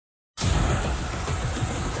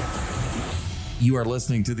You are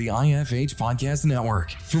listening to the IFH Podcast Network.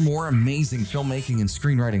 For more amazing filmmaking and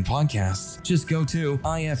screenwriting podcasts, just go to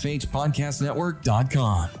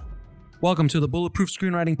ifhpodcastnetwork.com. Welcome to the Bulletproof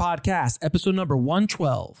Screenwriting Podcast, episode number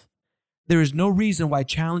 112. There is no reason why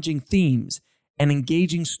challenging themes and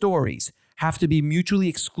engaging stories have to be mutually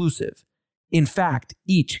exclusive. In fact,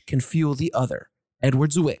 each can fuel the other. Edward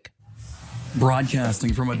Zwick.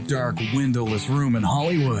 Broadcasting from a dark, windowless room in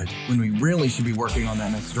Hollywood when we really should be working on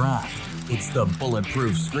that next draft. It's the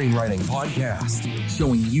Bulletproof Screenwriting Podcast,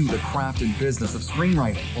 showing you the craft and business of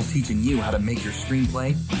screenwriting while teaching you how to make your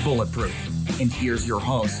screenplay bulletproof. And here's your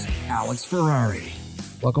host, Alex Ferrari.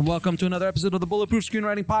 Welcome to another episode of the Bulletproof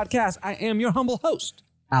Screenwriting Podcast. I am your humble host,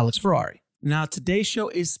 Alex Ferrari. Now, today's show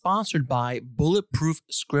is sponsored by Bulletproof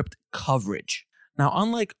Script Coverage. Now,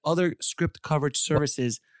 unlike other script coverage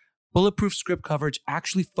services, Bulletproof Script Coverage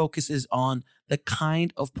actually focuses on the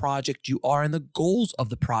kind of project you are and the goals of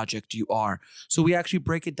the project you are. So we actually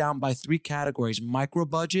break it down by three categories: micro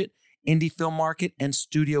budget, indie film market, and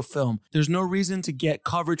studio film. There's no reason to get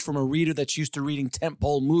coverage from a reader that's used to reading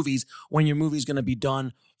tentpole movies when your movie's going to be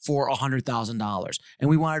done for $100,000. And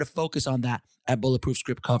we wanted to focus on that at Bulletproof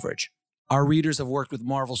Script Coverage. Our readers have worked with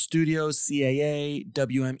Marvel Studios, CAA,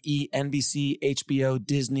 WME, NBC, HBO,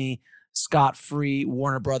 Disney, Scott Free,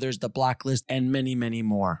 Warner Brothers, The Blacklist, and many, many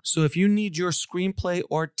more. So if you need your screenplay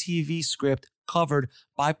or TV script covered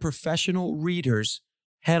by professional readers,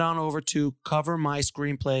 head on over to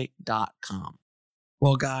covermyscreenplay.com.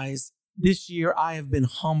 Well, guys, this year I have been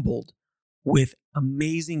humbled with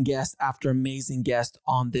amazing guest after amazing guest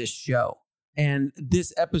on this show. And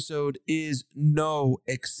this episode is no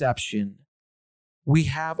exception. We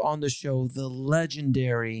have on the show the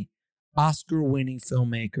legendary Oscar-winning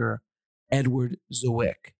filmmaker, Edward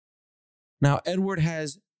Zwick. Now, Edward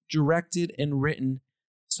has directed and written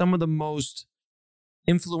some of the most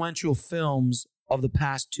influential films of the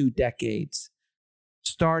past 2 decades,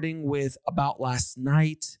 starting with About Last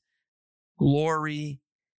Night, Glory,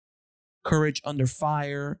 Courage Under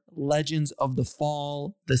Fire, Legends of the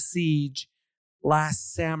Fall, The Siege,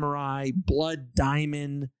 Last Samurai, Blood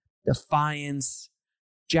Diamond, Defiance,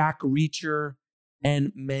 Jack Reacher,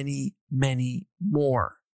 and many, many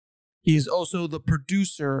more. He is also the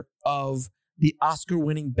producer of the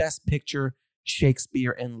Oscar-winning Best Picture, Shakespeare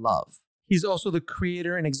in Love. He's also the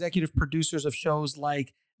creator and executive producers of shows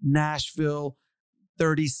like Nashville,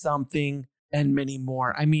 30-something, and many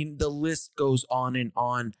more. I mean, the list goes on and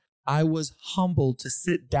on. I was humbled to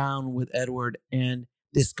sit down with Edward and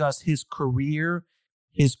discuss his career,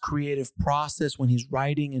 his creative process when he's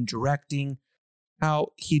writing and directing,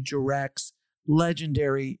 how he directs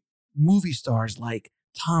legendary movie stars like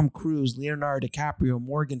Tom Cruise, Leonardo DiCaprio,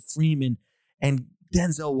 Morgan Freeman, and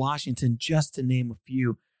Denzel Washington, just to name a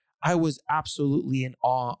few. I was absolutely in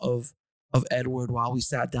awe of Edward while we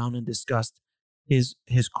sat down and discussed his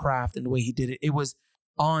craft and the way he did it. It was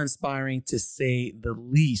awe-inspiring, to say the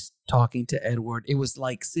least, talking to Edward. It was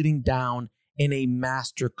like sitting down in a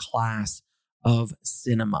master class of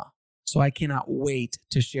cinema. So I cannot wait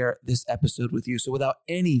to share this episode with you. So without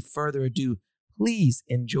any further ado, please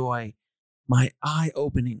enjoy my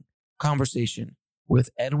eye-opening conversation with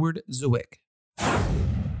Edward Zwick.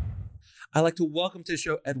 I'd like to welcome to the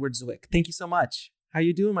show Edward Zwick. Thank you so much. How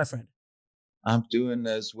you doing, my friend? I'm doing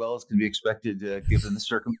as well as can be expected, given the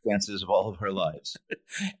circumstances of all of our lives.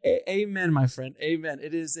 Amen, my friend. Amen.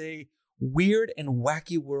 It is a weird and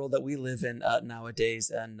wacky world that we live in nowadays.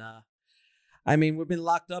 And I mean, we've been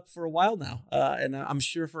locked up for a while now. And I'm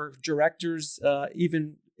sure for directors,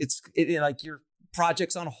 even like your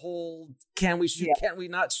projects on hold. Can we shoot? Yeah. Can we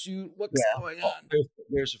not shoot? What's going on?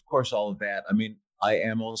 There's of course all of that. I mean, I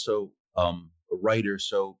am also a writer,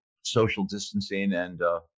 so social distancing and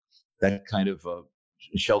that kind of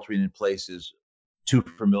sheltering in place is too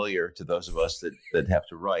familiar to those of us that have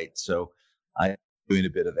to write. So I'm doing a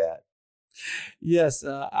bit of that. Yes,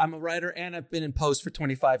 I'm a writer and I've been in post for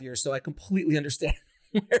 25 years, so I completely understand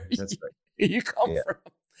where you come from.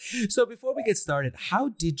 So before we get started, how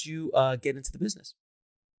did you get into the business?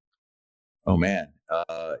 Oh man,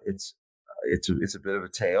 it's a bit of a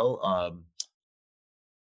tale.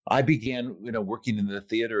 I began, working in the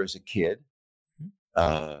theater as a kid.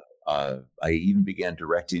 I even began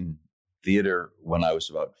directing theater when I was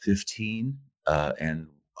about 15, and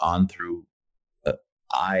on through.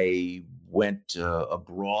 I went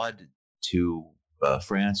abroad to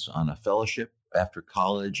France on a fellowship after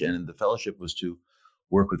college, and the fellowship was to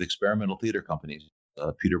work with experimental theater companies,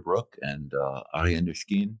 Peter Brook and Ariane de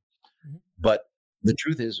Schijn. Mm-hmm. But the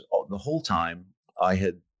truth is, the whole time I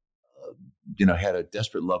had, had a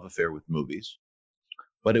desperate love affair with movies.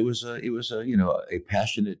 But it was a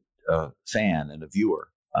passionate fan and a viewer.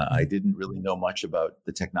 I didn't really know much about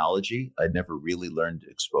the technology. I'd never really learned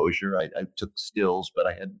exposure. I took stills, but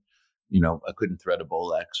I had, I couldn't thread a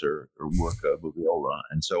Bolex or work a moviola.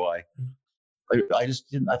 And so I just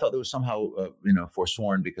didn't, I thought that was somehow,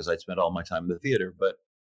 forsworn because I'd spent all my time in the theater. But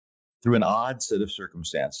through an odd set of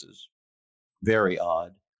circumstances, very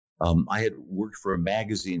odd, I had worked for a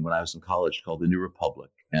magazine when I was in college called The New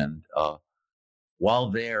Republic. And while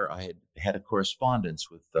there, I had a correspondence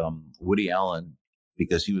with Woody Allen,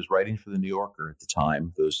 because he was writing for The New Yorker at the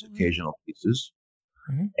time, those occasional pieces.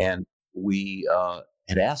 Mm-hmm. And we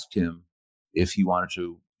had asked him if he wanted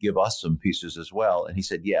to give us some pieces as well. And he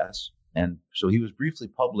said yes. And so he was briefly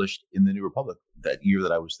published in The New Republic that year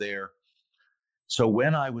that I was there. So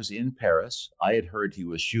when I was in Paris, I had heard he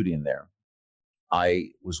was shooting there.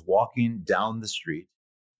 I was walking down the street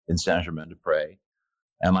in Saint-Germain-des-Prés,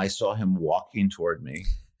 and I saw him walking toward me.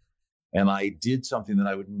 And I did something that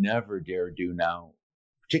I would never dare do now,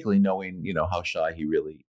 particularly knowing, how shy he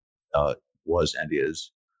really was and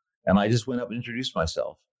is. And I just went up and introduced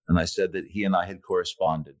myself. And I said that he and I had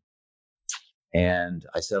corresponded. And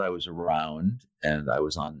I said I was around and I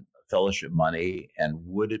was on fellowship money. And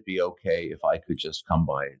would it be okay if I could just come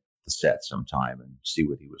by the set sometime and see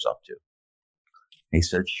what he was up to? And he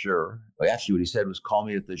said, sure. Well, actually, what he said was, call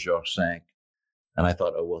me at the Georges V. And I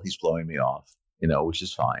thought, oh, well, he's blowing me off, which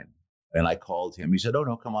is fine. And I called him. He said, oh,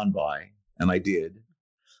 no, come on by. And I did.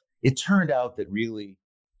 It turned out that really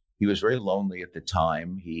he was very lonely at the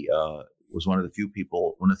time. He was one of the few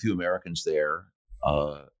Americans there.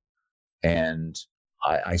 And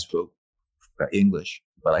I spoke English,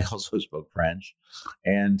 but I also spoke French.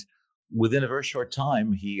 And within a very short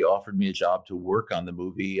time, he offered me a job to work on the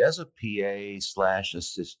movie as a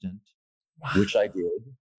PA/assistant, wow. Which I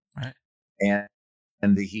did. Right.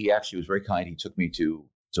 And he actually was very kind. He took me to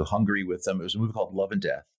Hungary with him. It was a movie called Love and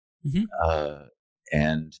Death. Mm-hmm.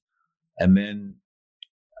 And then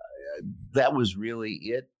that was really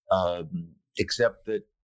it, except that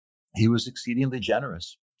he was exceedingly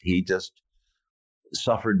generous. He just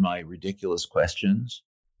suffered my ridiculous questions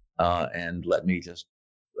and let me just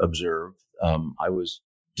observe. I was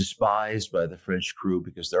despised by the French crew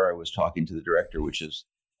because there I was talking to the director, which is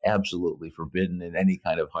absolutely forbidden in any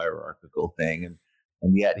kind of hierarchical thing.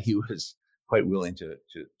 And yet he was quite willing to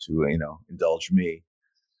indulge me.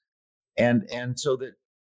 And so that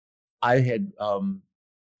I had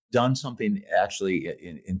done something actually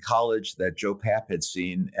in college that Joe Papp had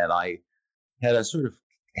seen, and I had a sort of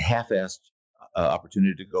half-assed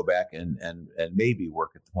opportunity to go back and maybe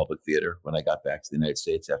work at the Public Theater when I got back to the United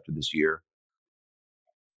States after this year.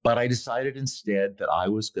 But I decided instead that I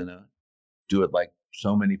was going to do it like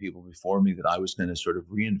so many people before me, that I was going to sort of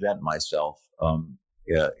reinvent myself in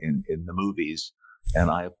the movies. And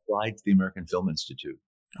I applied to the American Film Institute.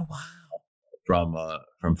 Oh, wow.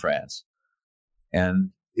 From France.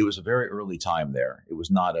 And it was a very early time there. It was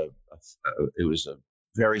not it was a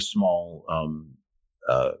very small,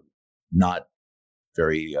 not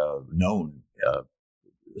very known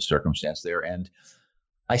circumstance there. And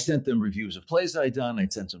I sent them reviews of plays I'd done. I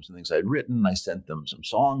sent them some things I'd written. I sent them some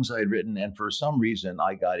songs I'd written. And for some reason,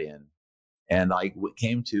 I got in. And I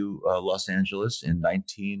came to Los Angeles in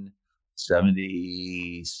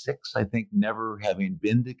 1976, I think, never having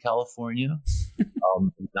been to California,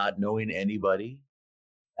 not knowing anybody.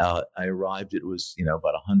 I arrived, it was,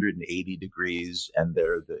 about 180 degrees, and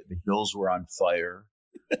the hills were on fire.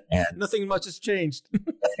 And nothing much has changed.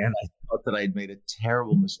 And I thought that I'd made a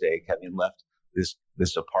terrible mistake having left this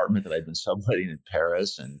apartment that I'd been subletting in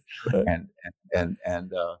Paris, and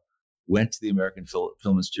went to the American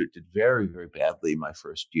Film Institute, did very, very badly my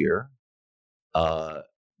first year,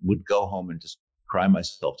 would go home and just cry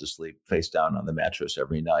myself to sleep face down on the mattress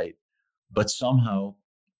every night. But somehow,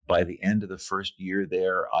 by the end of the first year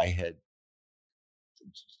there, I had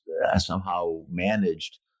somehow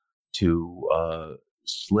managed to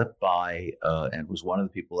slip by and was one of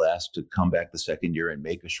the people asked to come back the second year and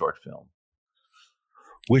make a short film,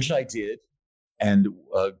 which I did, and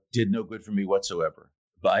did no good for me whatsoever.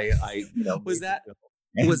 But I was that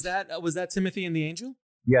Timothy and the Angel?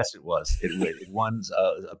 Yes, it was. It won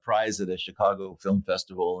a prize at a Chicago Film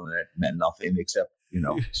Festival, and it meant nothing except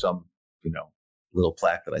some little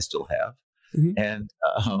plaque that I still have. Mm-hmm. And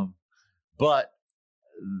but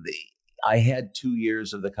I had 2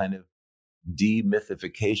 years of the kind of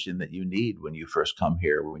demythification that you need when you first come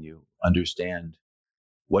here, when you understand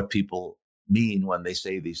what people mean when they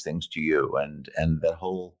say these things to you, and that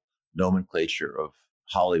whole nomenclature of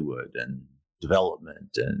Hollywood and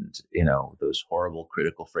development, and those horrible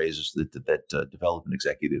critical phrases that development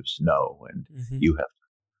executives know, and mm-hmm. you have to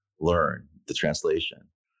learn the translation.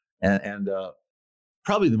 And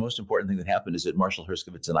probably the most important thing that happened is that Marshall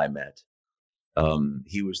Herskovitz and I met.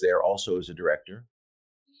 He was there also as a director,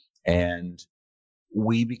 and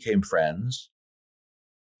we became friends.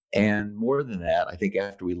 And more than that, I think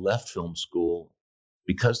after we left film school,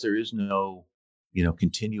 because there is no,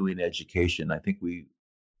 continuing education, I think we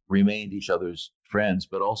remained each other's friends,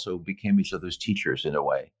 but also became each other's teachers in a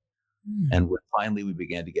way. And when finally we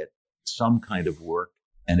began to get some kind of work,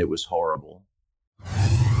 and it was horrible.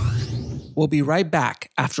 We'll be right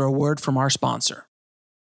back after a word from our sponsor.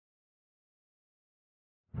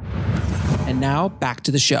 And now back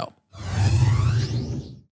to the show.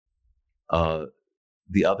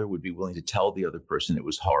 The other would be willing to tell the other person it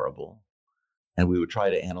was horrible, and we would try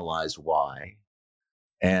to analyze why.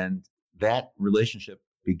 And that relationship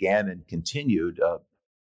began and continued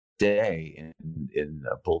day in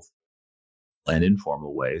both and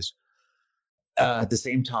informal ways. At the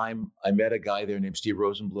same time, I met a guy there named Steve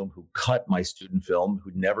Rosenblum who cut my student film,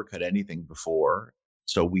 who'd never cut anything before.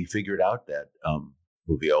 So we figured out that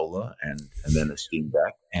Moviola and then a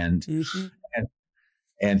Steenbeck, and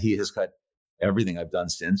he has cut everything I've done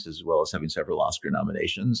since, as well as having several Oscar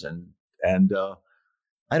nominations. And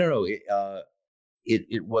I don't know,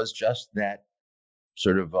 it was just that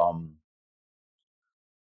sort of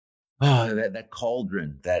that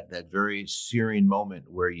cauldron, that very searing moment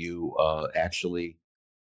where you actually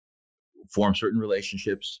form certain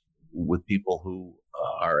relationships with people who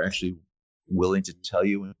are actually willing to tell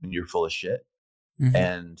you when you're full of shit,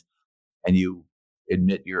 and you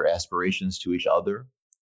admit your aspirations to each other,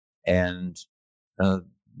 and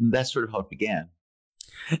that's sort of how it began.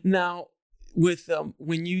 Now, with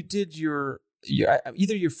when you did your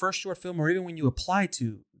either your first short film or even when you applied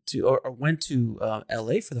to or went to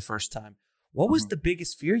LA for the first time, what was the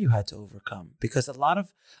biggest fear you had to overcome? Because a lot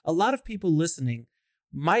of people listening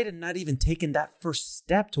might have not even taken that first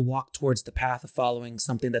step to walk towards the path of following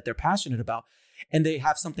something that they're passionate about, and they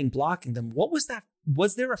have something blocking them. What was that?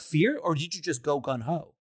 Was there a fear, or did you just go gun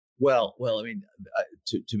ho? Well, I mean,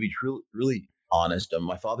 to be really honest,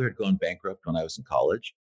 my father had gone bankrupt when I was in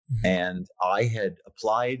college, and I had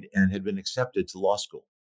applied and had been accepted to law school.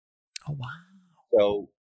 Oh, wow. So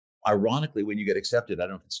ironically, when you get accepted, I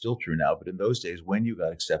don't know if it's still true now, but in those days, when you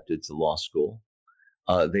got accepted to law school,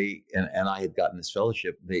 they and I had gotten this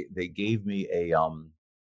fellowship. They gave me a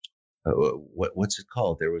what's it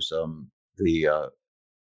called? There was the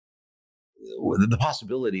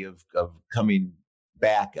possibility of coming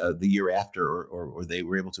back the year after, or they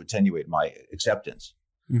were able to attenuate my acceptance.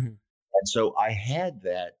 And so I had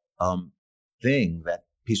that thing, that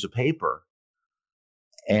piece of paper.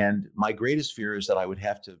 And my greatest fear is that I would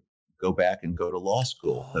have to go back and go to law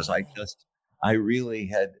school, because I really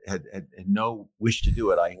had no wish to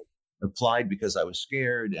do it. I applied because I was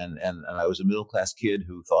scared, and I was a middle-class kid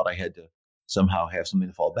who thought I had to somehow have something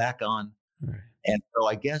to fall back on. Right. And so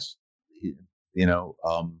I guess,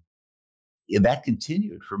 that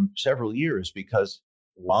continued for several years, because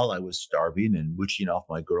while I was starving and mooching off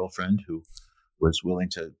my girlfriend, who was willing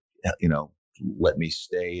to, let me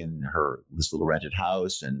stay in this little rented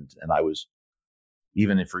house. And I was,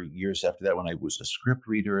 even for years after that, when I was a script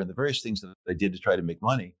reader and the various things that I did to try to make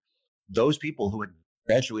money, those people who had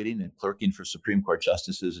graduating and clerking for Supreme Court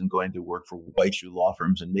justices and going to work for white shoe law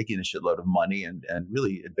firms and making a shitload of money and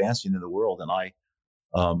really advancing in the world. And I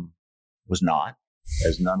was not,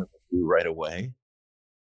 as none of us do right away.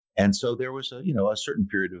 And so there was a certain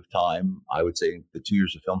period of time, I would say the 2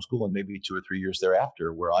 years of film school and maybe 2 or 3 years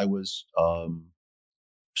thereafter, where I was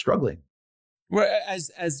struggling. Well,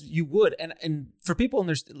 as you would, and for people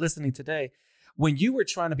listening today, when you were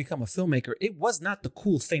trying to become a filmmaker, it was not the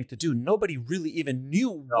cool thing to do. Nobody really even knew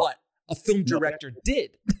what a film director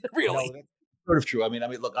did. Really, that's sort of true. I mean,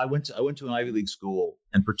 look, I went to an Ivy League school,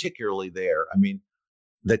 and particularly there, I mean,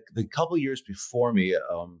 the couple years before me,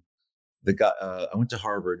 I went to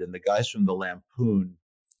Harvard, and the guys from the Lampoon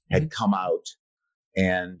had come out,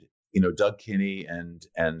 and Doug Kinney and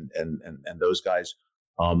those guys,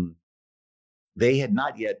 they had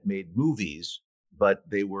not yet made movies, but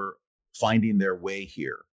they were finding their way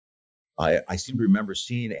here. I seem to remember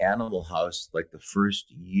seeing Animal House like the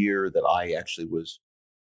first year that I actually was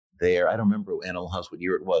there. I don't remember Animal House what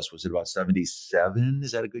year it was. Was it about 77?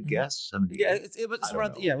 Is that a good guess? 70? Yeah, it was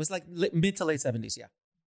around. Yeah, it was like mid to late 70s. Yeah.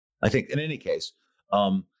 I think in any case,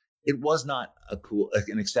 it was not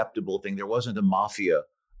an acceptable thing. There wasn't a mafia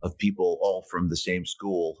of people all from the same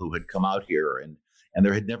school who had come out here, and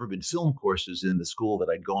there had never been film courses in the school that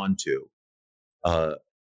I'd gone to.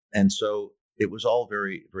 And so it was all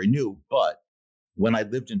very, very new. But when I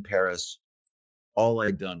lived in Paris, all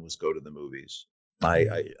I'd done was go to the movies.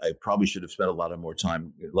 I probably should have spent a lot more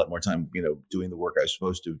time, doing the work I was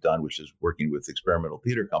supposed to have done, which is working with experimental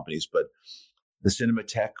theater companies. But the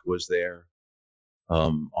Cinémathèque was there.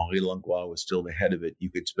 Henri Langlois was still the head of it. You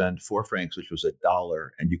could spend 4 francs, which was $1,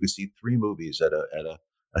 and you could see 3 movies at a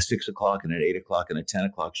 6 o'clock and an 8 o'clock and a 10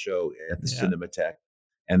 o'clock show at the Cinémathèque.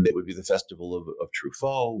 And it would be the festival of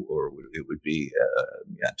Truffaut, or it would be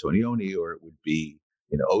Antonioni, or it would be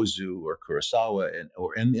Ozu or Kurosawa,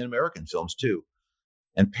 and in American films too.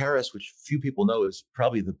 And Paris, which few people know, is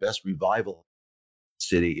probably the best revival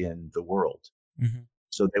city in the world. Mm-hmm.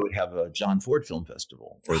 So they would have a John Ford Film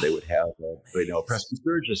Festival, or they would have a Preston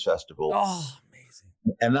Sturges Festival. Oh,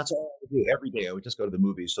 amazing! And that's all I would do every day. I would just go to the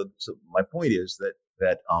movies. So my point is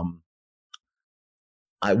that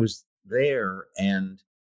I was there, and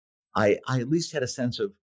I at least had a sense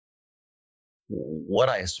of what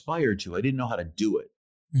I aspired to. I didn't know how to do it.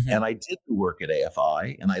 Mm-hmm. And I did the work at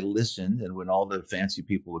AFI, and I listened. And when all the fancy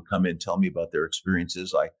people would come in, tell me about their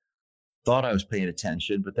experiences, I thought I was paying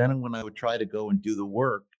attention. But then when I would try to go and do the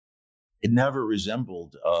work, it never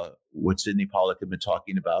resembled what Sidney Pollack had been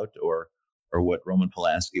talking about, or what Roman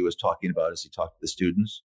Polanski was talking about as he talked to the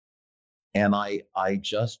students. And I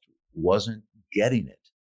just wasn't getting it.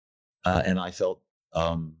 And I felt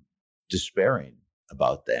despairing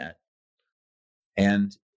about that.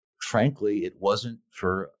 And frankly, it wasn't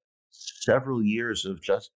for several years of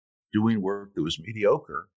just doing work that was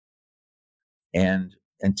mediocre. And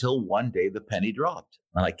until one day the penny dropped.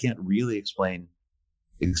 And I can't really explain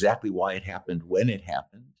exactly why it happened, when it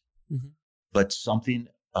happened, mm-hmm. but something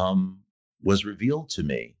was revealed to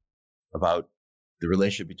me about the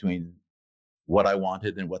relationship between what I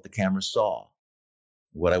wanted and what the camera saw,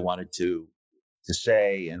 what I wanted to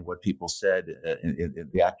say, and what people said, in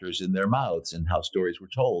the actors in their mouths, and how stories were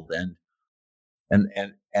told. And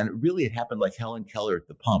really, it happened like Helen Keller at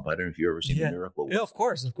the pump. I don't know if you've ever seen The Miracle. Yeah, of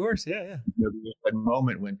course. Yeah. There's a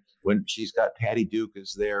moment when she's got Patty Duke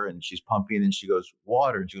is there, and she's pumping, and she goes,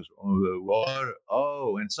 water, and she goes, oh, water,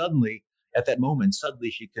 oh, and suddenly, at that moment,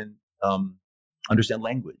 she can understand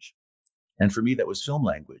language, and for me, that was film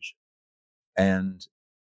language, and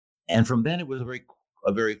from then it was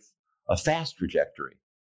a very fast trajectory.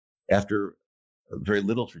 After a very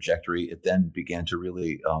little trajectory, it then began to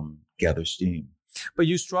really gather steam. But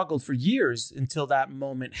you struggled for years until that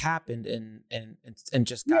moment happened, and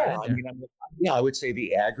just got in there. I would say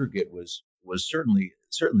the aggregate was certainly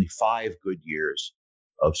 5 good years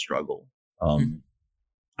of struggle. Mm-hmm.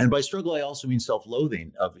 And by struggle, I also mean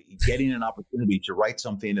self-loathing of getting an opportunity to write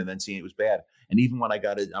something and then seeing it was bad. And even when I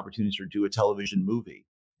got an opportunity to do a television movie,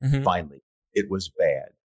 mm-hmm. finally, it was bad.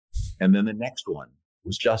 And then the next one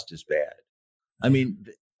was just as bad. I mean,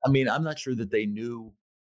 I'm not sure that they knew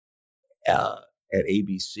at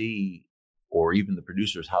ABC or even the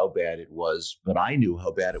producers how bad it was, but I knew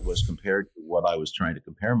how bad it was compared to what I was trying to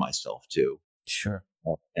compare myself to. Sure.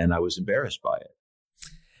 And I was embarrassed by it.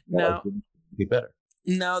 Now, be better.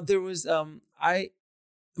 Now there was I've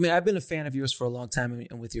been a fan of yours for a long time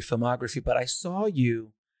and with your filmography, but I saw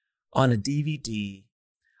you on a DVD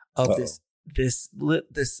of this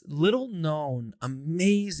little known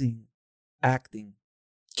amazing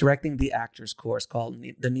directing the actors course called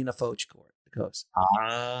the Nina Foch course.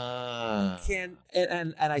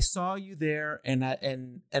 And I saw you there,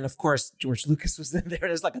 and of course George Lucas was in there.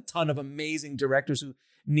 There's like a ton of amazing directors who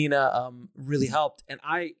Nina really helped. And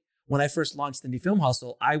when I first launched Indie Film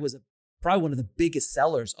Hustle, I was probably one of the biggest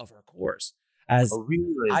sellers of her course.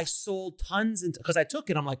 Really? I sold tons, because I took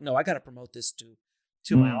it. I'm like, no, I got to promote this to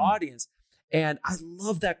my audience. And I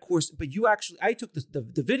love that course. But I took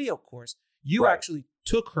the video course. You actually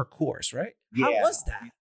took her course, right? Yeah. How was that?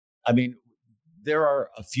 I mean, there are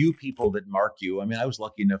a few people that mark you. I mean, I was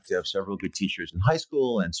lucky enough to have several good teachers in high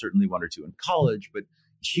school and certainly 1 or 2 in college, but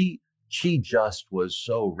she just was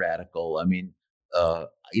so radical. I mean, I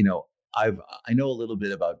know a little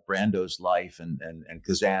bit about Brando's life and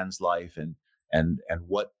Kazan's life and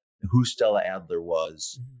who Stella Adler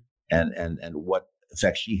was, mm-hmm. and what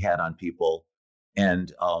effect she had on people,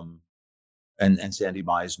 and Sandy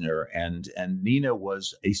Meisner, and Nina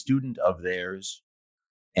was a student of theirs,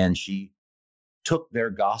 and she took their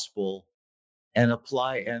gospel and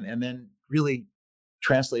and then really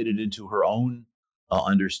translated into her own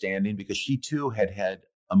understanding, because she too had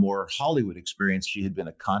a more Hollywood experience. She had been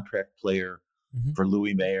a contract player mm-hmm. for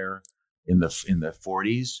Louis Mayer in the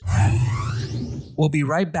 40s. We'll be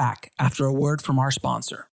right back after a word from our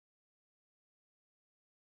sponsor.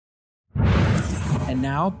 And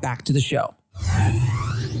now back to the show.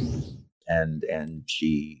 And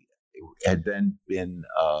she had then been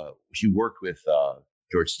she worked with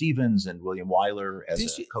George Stevens and William Wyler as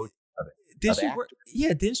a coach. Did of she work? actors.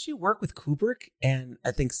 Yeah, didn't she work with Kubrick and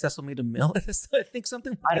I think Cecil B. DeMille? I think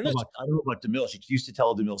something. I don't know about DeMille. She used to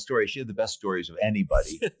tell a DeMille story. She had the best stories of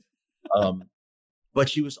anybody. But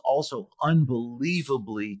she was also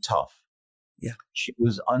unbelievably tough. Yeah. She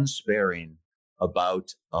was unsparing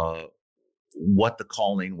about what the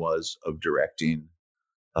calling was of directing,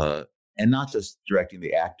 and not just directing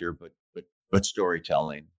the actor, but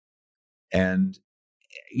storytelling. And,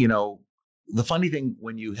 you know, the funny thing,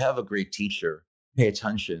 when you have a great teacher, pay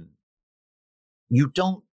attention, you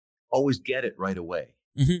don't always get it right away.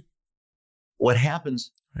 Mm-hmm. What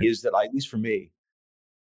happens is that, at least for me,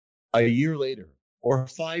 a year later or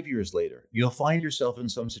 5 years later, you'll find yourself in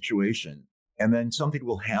some situation and then something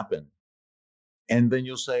will happen. And then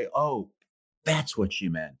you'll say, oh, that's what she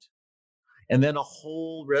meant. And then a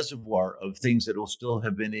whole reservoir of things that will still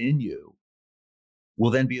have been in you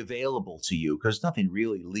will then be available to you, because nothing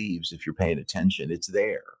really leaves if you're paying attention. It's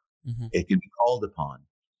there. Mm-hmm. It can be called upon.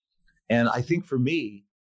 And I think for me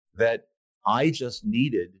that I just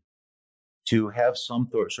needed to have some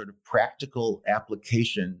sort of practical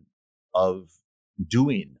application of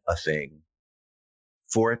doing a thing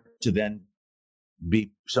for it to then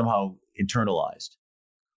be somehow internalized.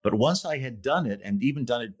 But once I had done it, and even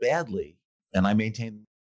done it badly, and I maintained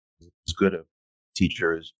as good a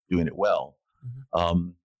teacher as doing it well,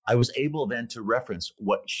 I was able then to reference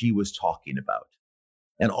what she was talking about.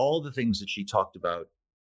 And all the things that she talked about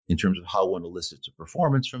in terms of how one elicits a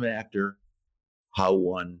performance from an actor, how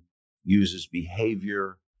one uses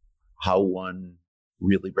behavior, how one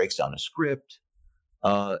really breaks down a script,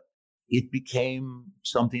 it became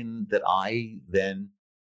something that I then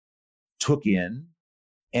took in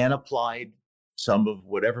and applied some of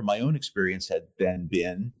whatever my own experience had then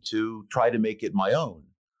been to try to make it my own.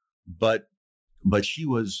 But she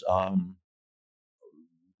was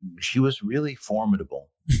really formidable,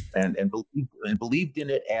 and believed in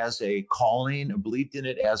it as a calling, and believed in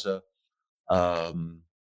it as a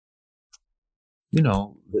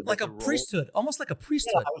like a priesthood, almost like a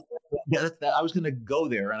priesthood. I was going to go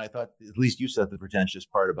there, and I thought at least you said the pretentious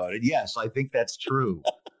part about it. Yes, I think that's true.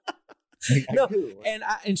 I do.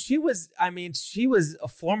 And she was a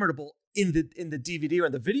formidable in the DVD or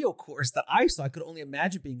the video course that I saw. I could only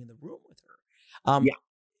imagine being in the room with her.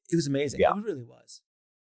 It was amazing. Yeah. It really was.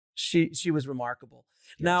 She was remarkable.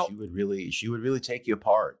 Yeah, now she would really take you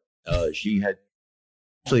apart. She had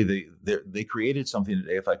actually they created something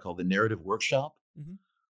at AFI called the Narrative Workshop,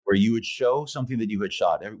 where you would show something that you had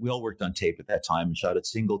shot. We all worked on tape at that time and shot it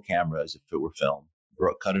single camera as if it were film.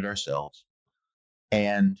 Cut it ourselves,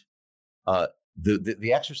 and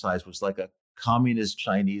the exercise was like a communist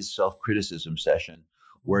Chinese self-criticism session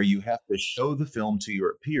where you have to show the film to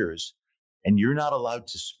your peers and you're not allowed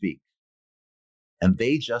to speak. And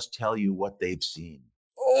they just tell you what they've seen.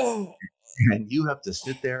 Oh. And you have to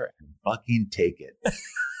sit there and fucking take it.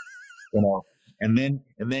 And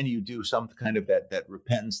then you do some kind of that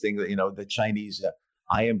repentance thing that, the Chinese,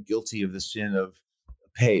 I am guilty of the sin of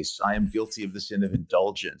pace. I am guilty of the sin of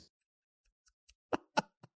indulgence.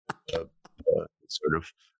 Sort of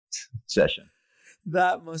session.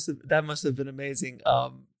 That must have been amazing.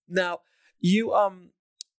 Now you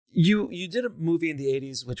did a movie in the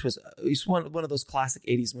 80s, which was one of those classic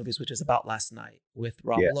 80s movies, which is About Last Night with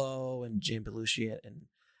Rob Lowe and Jane Belushi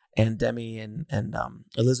and Demi and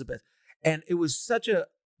Elizabeth. And it was such a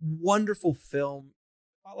wonderful film.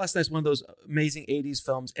 About Last Night is one of those amazing 80s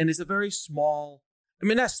films. And it's a very small,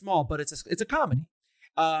 not small, but it's a comedy.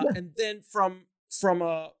 And then from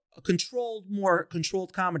a more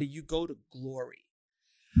controlled comedy, you go to Glory.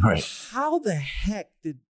 Right. How the heck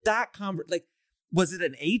did that was it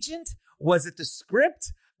an agent? Was it the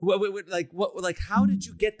script? How did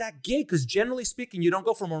you get that gig? Because generally speaking, you don't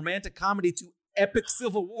go from romantic comedy to epic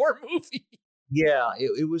Civil War movie. Yeah,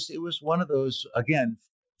 it was one of those, again,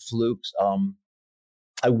 flukes.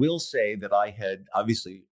 I will say that I had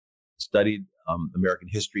obviously studied American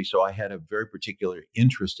history, so I had a very particular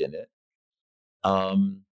interest in it.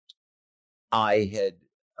 I had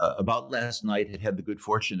About Last Night had the good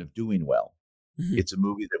fortune of doing well. Mm-hmm. It's a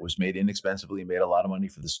movie that was made inexpensively, made a lot of money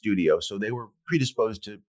for the studio, so they were predisposed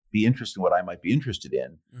to be interested in what I might be interested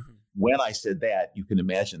in. Mm-hmm. When I said that, you can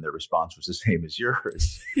imagine their response was the same as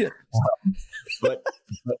yours. Yeah.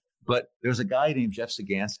 But there's a guy named Jeff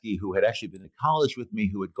Sagansky who had actually been in college with me,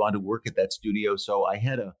 who had gone to work at that studio, so I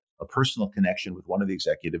had a personal connection with one of the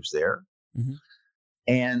executives there. Mm-hmm.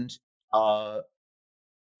 And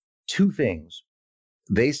two things.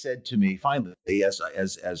 They said to me, finally, as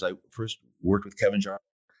I first worked with Kevin Jarre,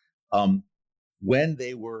 when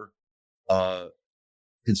they were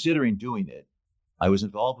considering doing it, I was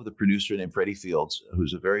involved with a producer named Freddie Fields,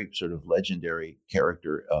 who's a very sort of legendary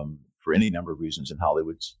character for any number of reasons in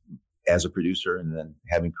Hollywood as a producer, and then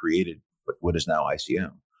having created what is now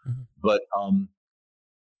ICM. Mm-hmm. But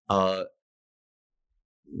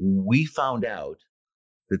we found out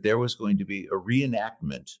that there was going to be a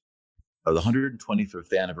reenactment of the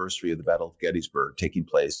 125th anniversary of the Battle of Gettysburg taking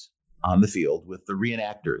place on the field with the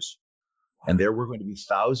reenactors. And there were going to be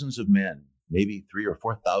thousands of men, maybe 3,000 or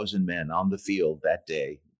 4,000 men on the field that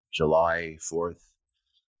day, July 4th,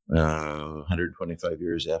 125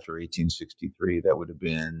 years after 1863. That would have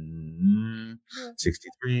been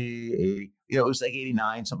 63, 80, it was like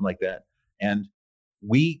 89, something like that. And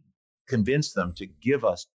we convinced them to give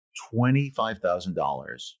us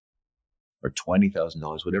 $25,000 or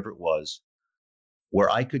 $20,000, whatever it was, where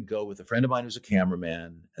I could go with a friend of mine who's a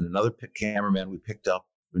cameraman and another cameraman we picked up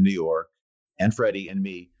in New York, and Freddie and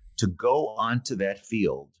me, to go onto that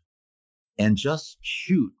field and just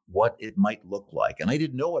shoot what it might look like. And I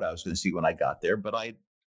didn't know what I was going to see when I got there, but I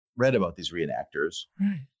read about these reenactors.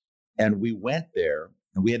 Right. And we went there,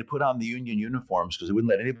 and we had to put on the Union uniforms because they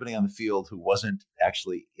wouldn't let anybody on the field who wasn't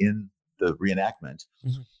actually in the reenactment.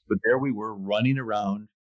 Mm-hmm. But there we were running around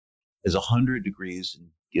as 100 degrees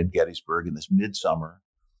in Gettysburg in this midsummer.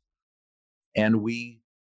 And we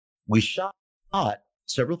shot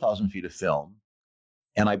several thousand feet of film.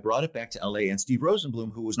 And I brought it back to LA, and Steve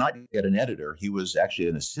Rosenblum, who was not yet an editor, he was actually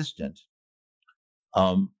an assistant.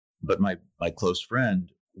 But my close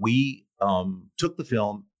friend, we took the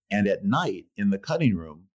film, and at night in the cutting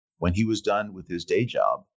room, when he was done with his day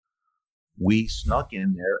job, we snuck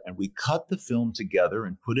in there and we cut the film together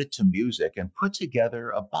and put it to music and put together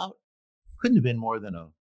about, couldn't have been more than a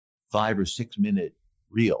 5 or 6 minute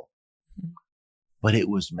reel. Mm-hmm. But it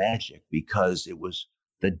was magic because it was,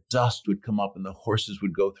 the dust would come up and the horses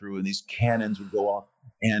would go through and these cannons would go off,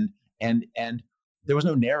 and there was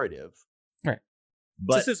no narrative. Right.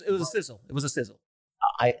 But it was a sizzle. It was a sizzle.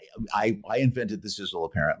 I invented the sizzle,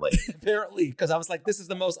 apparently. Apparently, because I was like, this is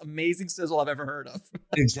the most amazing sizzle I've ever heard of.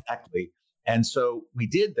 Exactly. And so we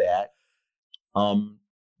did that,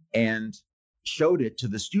 and showed it to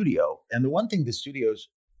the studio. And the one thing the studios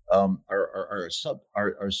are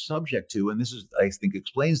subject to, and this is, I think,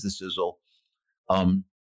 explains the sizzle,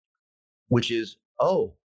 which is,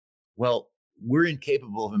 oh, well, we're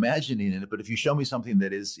incapable of imagining it, but if you show me something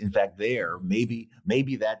that is in fact there, maybe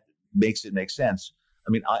that makes it make sense. I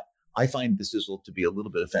mean, I find the sizzle to be a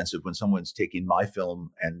little bit offensive when someone's taking my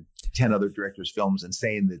film and 10 other directors' films and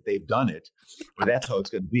saying that they've done it, or that's how it's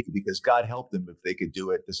going to be, because God help them if they could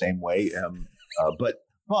do it the same way. But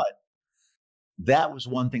that was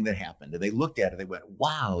one thing that happened. And they looked at it, they went,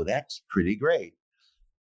 wow, that's pretty great.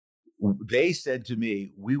 They said to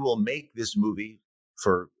me, we will make this movie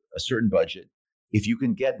for a certain budget if you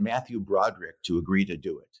can get Matthew Broderick to agree to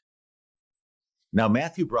do it. Now,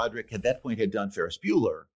 Matthew Broderick at that point had done Ferris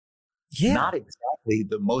Bueller. Yeah. Not exactly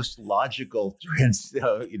the most logical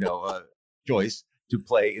choice to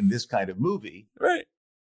play in this kind of movie. Right.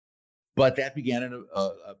 But that began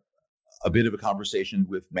a bit of a conversation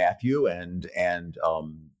with Matthew and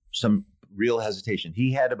some real hesitation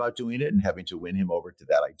he had about doing it and having to win him over to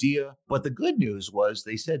that idea. But the good news was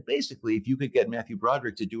they said, basically, if you could get Matthew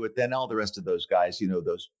Broderick to do it, then all the rest of those guys,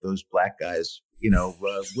 those black guys, you'll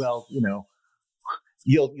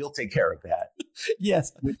take care of that.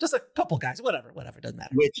 Yes. Just a couple guys, whatever, doesn't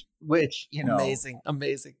matter. Which amazing.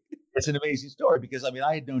 It's an amazing story because, I mean,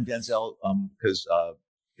 I had known Denzel because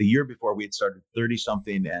the year before we had started 30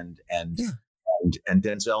 something and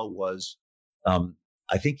Denzel was,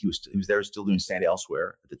 I think he was there still doing Stand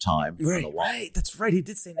Elsewhere at the time. Right. That's right. He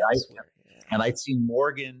did Stand Elsewhere. And I'd seen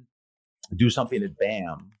Morgan do something at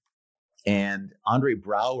BAM, and Andre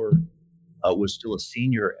Braugher was still a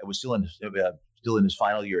senior. Was still in his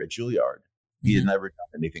final year at Juilliard. He had never done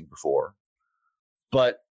anything before,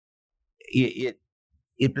 but it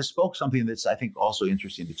bespoke something that's, I think, also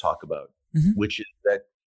interesting to talk about, which is that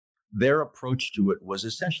their approach to it was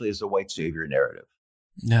essentially as a white savior narrative.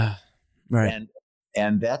 Yeah, right.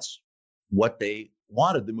 And that's what they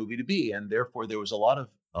wanted the movie to be, and therefore there was a lot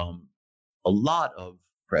of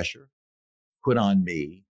pressure put on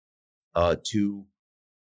me to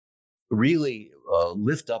really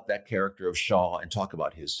lift up that character of Shaw and talk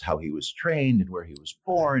about how he was trained and where he was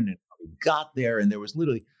born and how he got there. And there was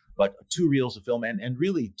literally about 2 reels of film and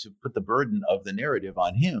really to put the burden of the narrative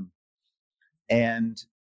on him. And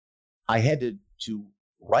I had to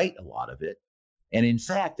write a lot of it. And in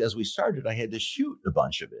fact, as we started, I had to shoot a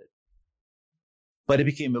bunch of it. But it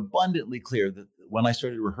became abundantly clear that when I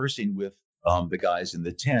started rehearsing with the guys in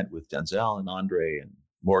the tent with Denzel and Andre and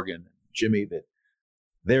Morgan and Jimmy, that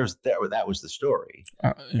that was the story.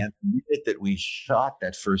 And the minute that we shot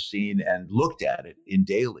that first scene and looked at it in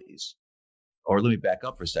dailies, or let me back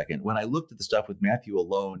up for a second. When I looked at the stuff with Matthew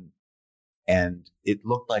alone, and it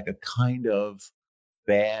looked like a kind of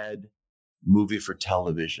bad movie for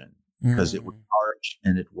television because it was harsh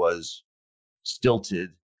and it was stilted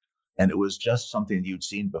and it was just something you'd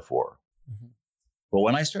seen before. Mm-hmm. But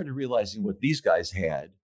when I started realizing what these guys had,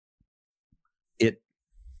 it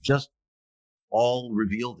just all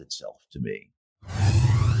revealed itself to me.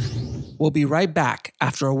 We'll be right back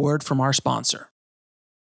after a word from our sponsor.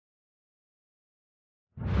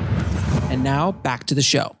 And now back to the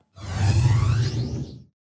show.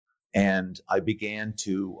 And I began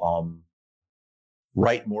to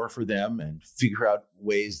write more for them and figure out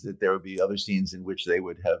ways that there would be other scenes in which they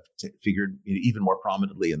would have figured even more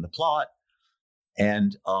prominently in the plot.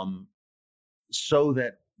 And so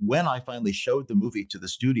that when I finally showed the movie to the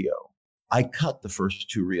studio, I cut the first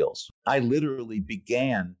 2 reels. I literally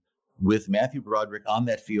began with Matthew Broderick on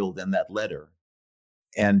that field and that letter.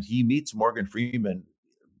 And he meets Morgan Freeman,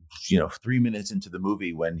 3 minutes into the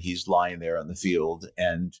movie when he's lying there on the field,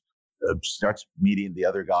 and starts meeting the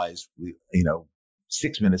other guys,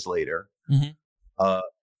 6 minutes later. Mm-hmm.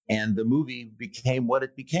 And the movie became what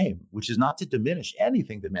it became, which is not to diminish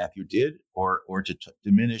anything that Matthew did or to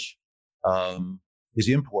diminish his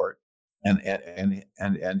import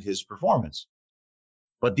and his performance.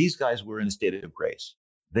 But these guys were in a state of grace.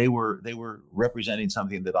 They were representing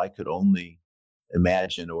something that I could only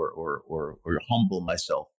imagine or humble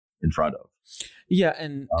myself in front of. Yeah,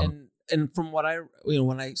 and from what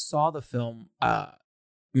when I saw the film, all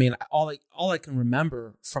I can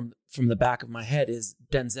remember from the back of my head is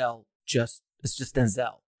Denzel. It's just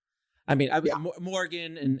Denzel.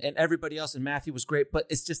 Morgan and everybody else and Matthew was great, but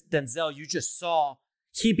it's just Denzel. You just saw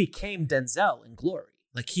he became Denzel in Glory.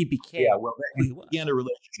 Like he became. Yeah, well, he began a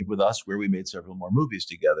relationship with us where we made several more movies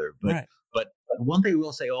together. But right. but one thing I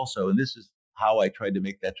will say also, and this is how I tried to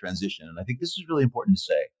make that transition, and I think this is really important to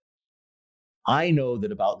say. I know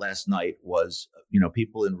that About Last Night was,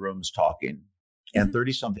 people in rooms talking, and mm-hmm.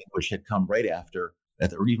 30-something, which had come right after,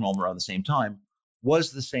 or even almost around the same time,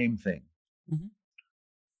 was the same thing. Mm-hmm.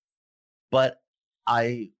 But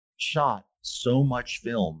I shot so much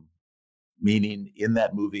film, meaning in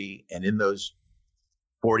that movie and in those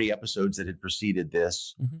 40 episodes that had preceded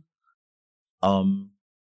this, mm-hmm.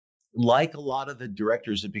 Like a lot of the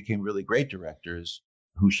directors that became really great directors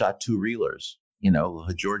who shot 2-reelers,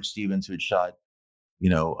 George Stevens, who had shot,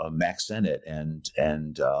 Max Sennett and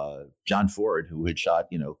John Ford, who had shot,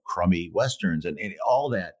 crummy Westerns and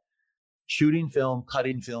all that. Shooting film,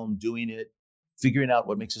 cutting film, doing it, figuring out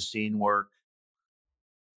what makes a scene work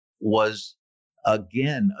was,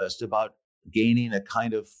 again, just about gaining a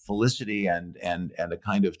kind of felicity and a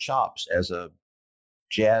kind of chops as a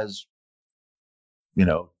jazz,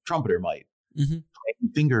 trumpeter might, mm-hmm.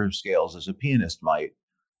 playing finger scales as a pianist might.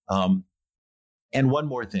 And one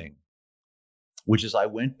more thing, which is I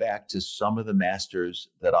went back to some of the masters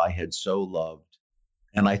that I had so loved.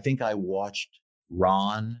 And I think I watched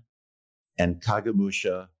Ron and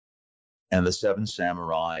Kagemusha and the Seven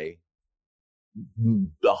Samurai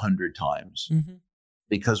 100 times. Mm-hmm.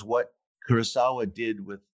 Because what Kurosawa did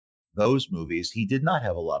with those movies, he did not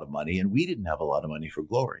have a lot of money, and we didn't have a lot of money for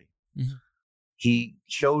Glory. Mm-hmm. He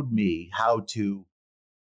showed me how to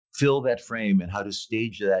fill that frame and how to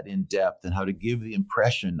stage that in depth and how to give the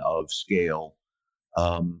impression of scale.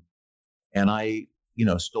 And I,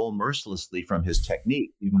 stole mercilessly from his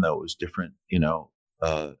technique, even though it was different,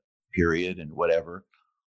 period and whatever.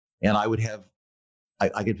 And I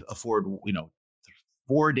could afford,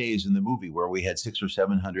 4 days in the movie where we had 600 or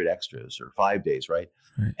 700 extras, or 5 days, right?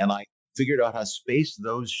 And I figured out how to space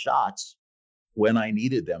those shots when I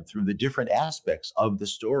needed them through the different aspects of the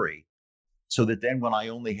story, so that then when I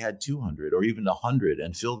only had 200 or even 100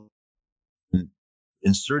 and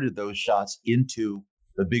inserted those shots into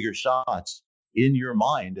the bigger shots in your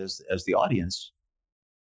mind as the audience,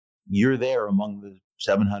 you're there among the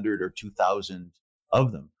 700 or 2,000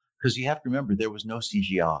 of them. Because you have to remember, there was no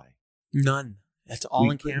CGI. None. That's all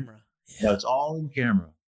in camera. Yeah. No, it's all in camera.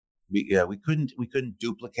 We couldn't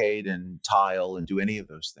duplicate and tile and do any of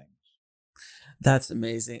those things. That's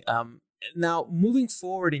amazing. Now, moving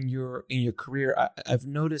forward in your career, I've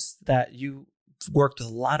noticed that you worked with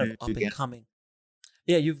a lot of up and coming.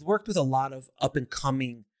 Yeah, you've worked with a lot of up and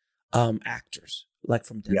coming actors, like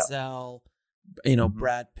from Denzel, mm-hmm.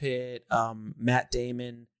 Brad Pitt, Matt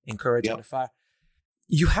Damon in Courage Under Fire.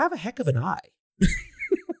 You have a heck of an eye.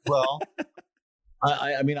 Well,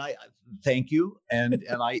 I mean, I thank you, and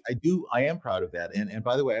I am proud of that. And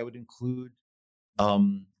by the way, I would include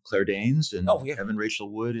Claire Danes and Oh, yeah. Evan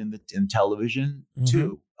Rachel Wood in television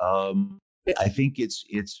too. I think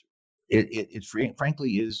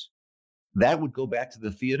frankly is that would go back to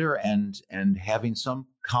the theater and having some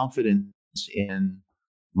confidence in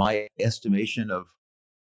my estimation of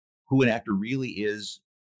who an actor really is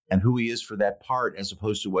and who he is for that part, as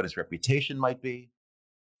opposed to what his reputation might be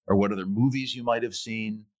or what other movies you might have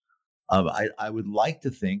seen. I would like to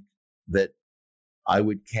think that I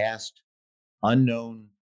would cast unknown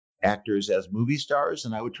actors as movie stars,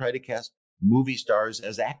 and I would try to cast movie stars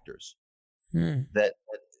as actors. That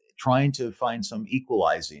trying to find some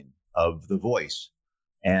equalizing of the voice,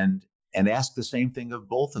 and ask the same thing of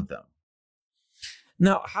both of them.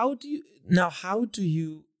 Now, how do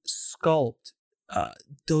you sculpt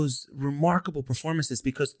those remarkable performances?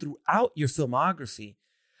 Because throughout your filmography,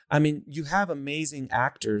 I mean, you have amazing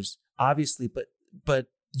actors, obviously, but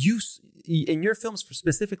you in your films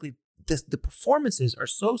specifically, the performances are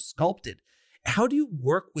so sculpted. How do you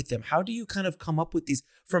work with them? How do you kind of come up with these,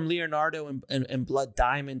 from Leonardo and Blood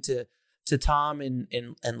Diamond to Tom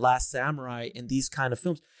and Last Samurai in these kind of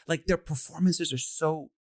films? Like, their performances are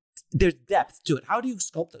so, there's depth to it. How do you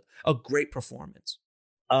sculpt a great performance?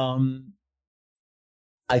 I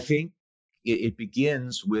think it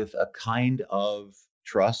begins with a kind of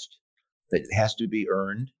trust that has to be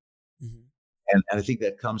earned. And I think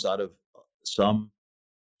that comes out of some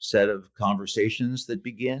set of conversations that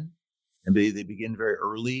begin, and they begin very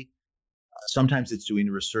early. Sometimes it's doing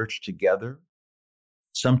research together.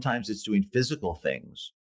 Sometimes it's doing physical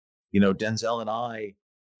things. Denzel and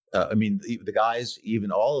I mean, the guys,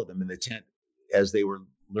 even all of them in the tent, as they were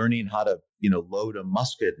learning how to, load a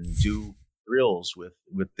musket and do drills with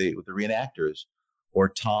the reenactors, or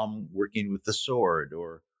Tom working with the sword,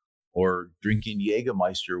 or drinking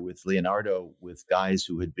Jägermeister with Leonardo, with guys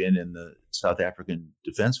who had been in the South African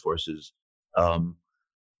Defense Forces.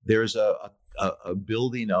 There's a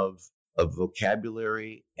building of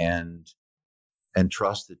vocabulary and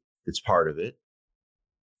trust that's part of it.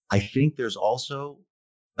 I think there's also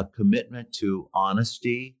a commitment to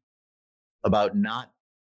honesty about not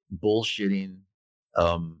bullshitting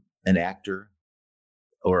an actor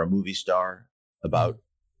or a movie star about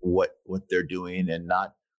what they're doing, and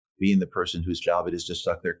not being the person whose job it is to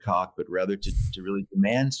suck their cock, but rather to really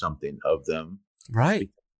demand something of them. Right.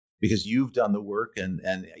 Because you've done the work, and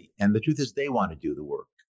the truth is they want to do the work.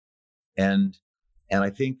 And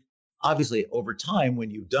I think obviously over time,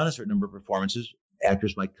 when you've done a certain number of performances,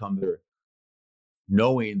 actors might come there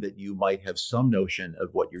knowing that you might have some notion of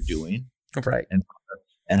what you're doing, right,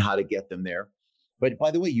 and how to get them there. But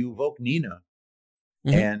by the way, you evoke Nina,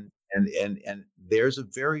 and there's a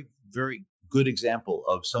very, very good example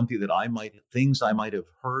of something that things I might have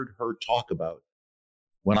heard her talk about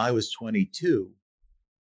when I was 22,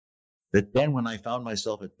 that then when I found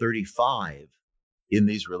myself at 35 in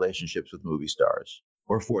these relationships with movie stars,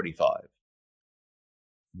 or 45,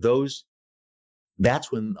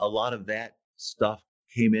 that's when a lot of that stuff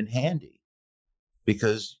came in handy,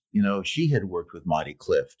 because, she had worked with Monty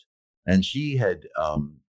Clift, and she had,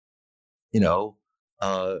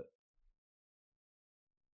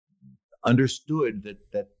 understood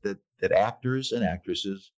that actors and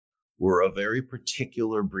actresses were a very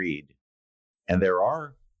particular breed, and there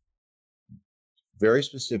are very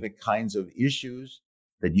specific kinds of issues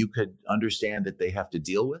that you could understand that they have to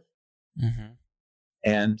deal with,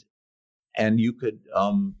 and you could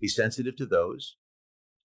be sensitive to those.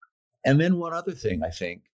 And then one other thing, I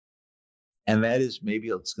think, and that is, maybe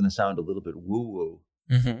it's going to sound a little bit woo-woo,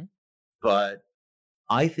 but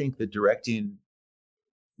I think that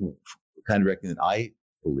kind of directing that I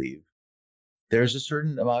believe, there's a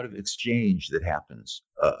certain amount of exchange that happens,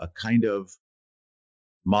 a kind of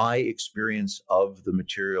my experience of the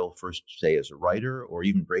material, first, say, as a writer, or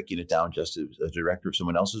even breaking it down just as a director of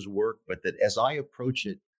someone else's work, but that as I approach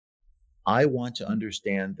it, I want to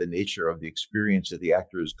understand the nature of the experience that the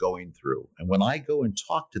actor is going through. And when I go and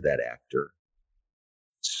talk to that actor,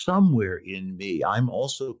 somewhere in me, I'm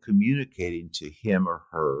also communicating to him or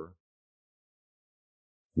her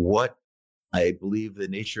what I believe the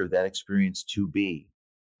nature of that experience to be.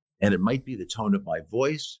 And it might be the tone of my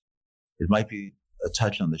voice. It might be a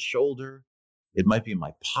touch on the shoulder. It might be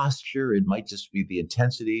my posture. It might just be the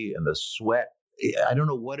intensity and the sweat. I don't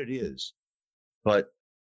know what it is, but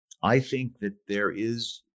I think that there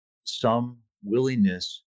is some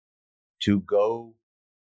willingness to go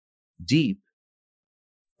deep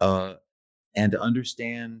and to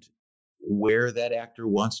understand where that actor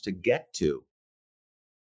wants to get to,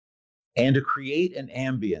 and to create an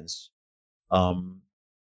ambience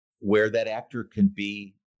where that actor can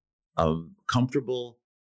be comfortable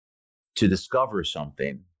to discover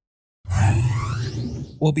something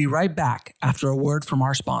We'll be right back after a word from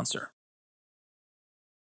our sponsor.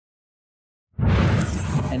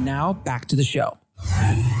 And now back to the show.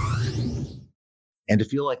 And to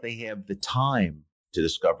feel like they have the time to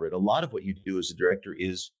discover it. A lot of what you do as a director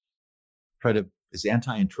is is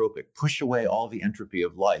anti-entropic, push away all the entropy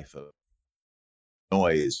of life, of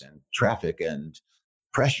noise and traffic and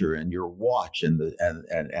pressure and your watch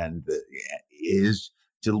is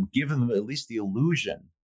to give them at least the illusion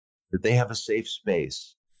that they have a safe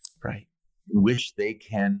space, right, in which they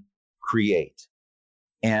can create.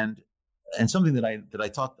 And something that I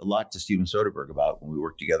talked a lot to Steven Soderbergh about when we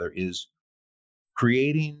worked together is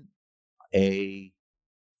creating a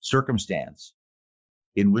circumstance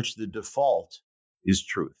in which the default is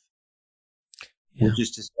truth, which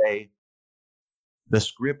is to say, the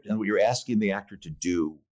script and what you're asking the actor to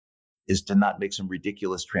do is to not make some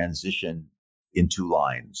ridiculous transition in 2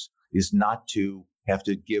 lines, is not to have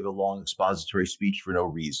to give a long expository speech for no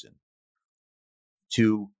reason,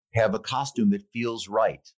 to have a costume that feels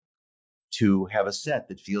right, to have a set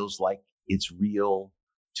that feels like it's real,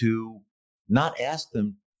 to not ask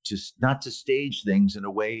them not to stage things in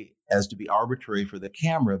a way as to be arbitrary for the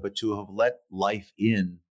camera, but to have let life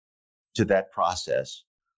in to that process.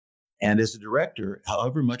 And as a director,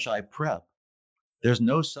 however much I prep, there's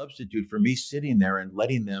no substitute for me sitting there and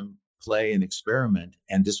letting them play and experiment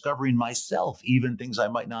and discovering myself, even things I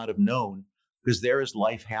might not have known, because there is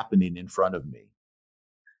life happening in front of me.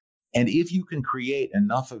 And if you can create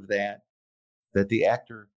enough of that the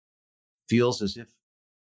actor feels as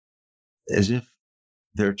if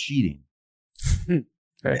they're cheating,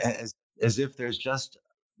 right. as if there's just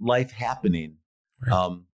life happening.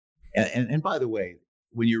 Right. And by the way,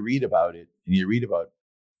 when you read about it and you read about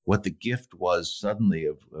what the gift was suddenly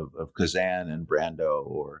of Kazan and Brando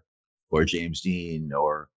or James Dean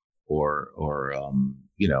or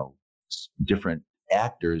different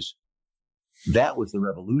actors, that was the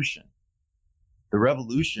revolution. The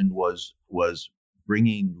revolution was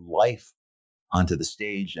bringing life onto the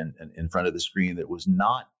stage and in front of the screen that was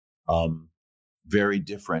not very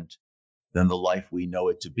different than the life we know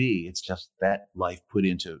it to be. It's just that life put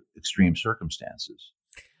into extreme circumstances.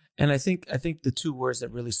 And I think the 2 words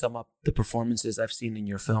that really sum up the performances I've seen in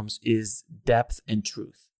your films is depth and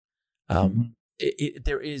truth.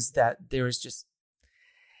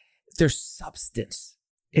 There's substance.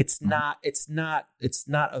 It's not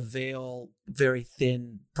a veil, very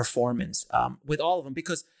thin performance with all of them,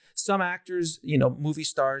 because some actors, movie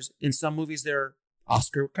stars, in some movies they're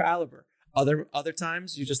Oscar caliber. Other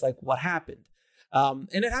times you're just like, what happened? And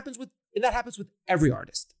that happens with every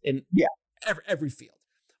artist in every field.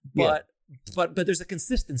 But there's a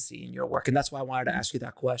consistency in your work, and that's why I wanted to ask you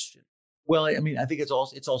that question. Well, I mean, I think it's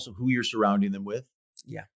also who you're surrounding them with.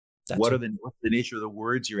 Yeah. What's the nature of the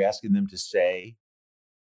words you're asking them to say?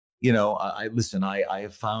 I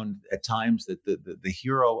have found at times that the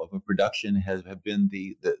hero of a production have been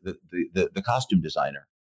the costume designer.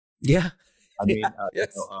 Yeah. I mean,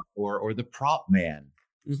 yes. or the prop man.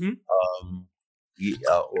 Mm-hmm.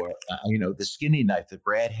 The skinny knife that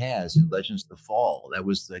Brad has in Legends of the Fall, that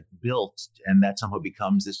was like built, and that somehow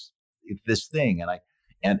becomes this thing.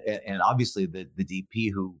 And obviously the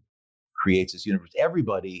DP who creates this universe.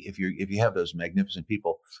 Everybody, if you have those magnificent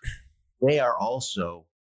people, they are also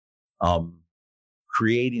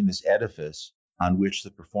creating this edifice on which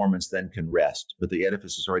the performance then can rest. But the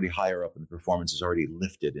edifice is already higher up, and the performance is already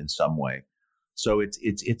lifted in some way. So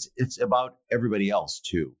it's about everybody else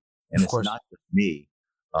too. And it's not just me.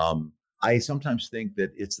 I sometimes think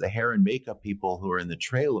that it's the hair and makeup people who are in the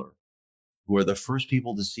trailer who are the first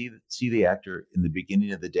people to see the actor in the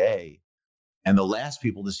beginning of the day and the last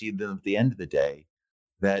people to see them at the end of the day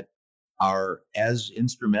that are as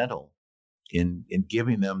instrumental in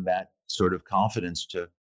giving them that sort of confidence to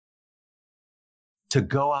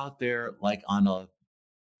go out there like on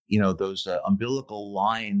those umbilical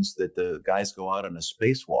lines that the guys go out on a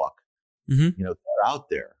spacewalk. Mm-hmm.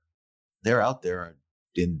 They're out there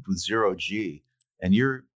with 0 G, and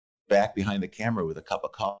you're back behind the camera with a cup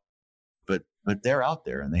of coffee. But they're out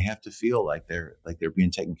there, and they have to feel like they're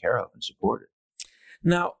being taken care of and supported.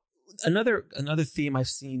 Now, another theme I've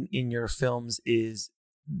seen in your films is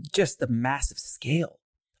just the massive scale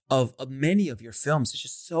of many of your films. There's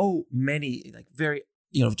just so many, like very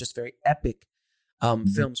epic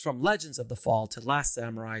films, from Legends of the Fall to Last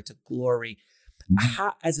Samurai to Glory.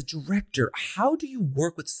 How, as a director, how do you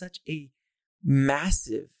work with such a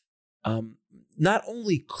massive, not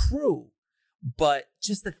only crew, but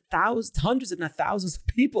just the thousands, hundreds, if not thousands of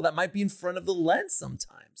people that might be in front of the lens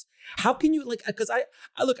sometimes. How can you because I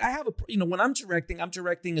look, I have when I'm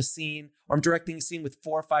directing a scene, or I'm directing a scene with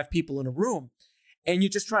 4 or 5 people in a room, and you're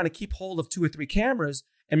just trying to keep hold of 2 or 3 cameras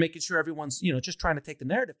and making sure everyone's, just trying to take the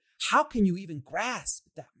narrative. How can you even grasp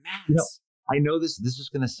that mass? I know this is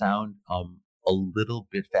going to sound a little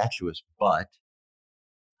bit fatuous, but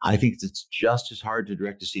I think it's just as hard to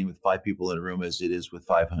direct a scene with 5 people in a room as it is with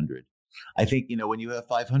 500. I think, when you have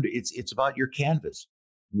 500, it's about your canvas.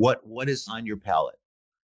 What is on your palette?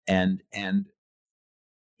 And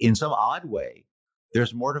in some odd way,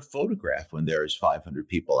 there's more to photograph when there's 500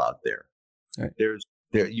 people out there. Right.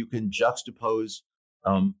 You can juxtapose,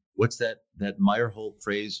 what's that Meyerholt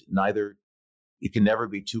phrase? You can never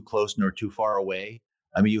be too close nor too far away.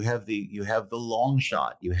 I mean, you have the long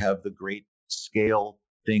shot, you have the great scale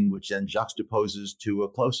thing, which then juxtaposes to a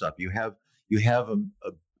close up. You have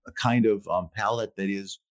a kind of palette that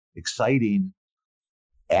is exciting,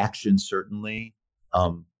 action certainly,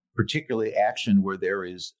 particularly action where there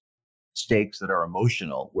is stakes that are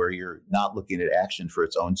emotional, where you're not looking at action for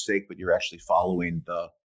its own sake, but you're actually following the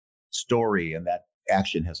story, and that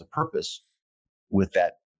action has a purpose with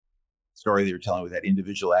that story that you're telling with that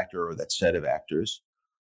individual actor or that set of actors.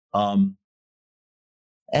 And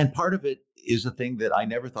part of it is a thing that I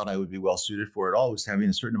never thought I would be well suited for at all, was having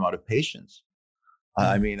a certain amount of patience.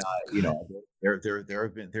 I mean, there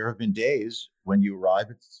have been days when you arrive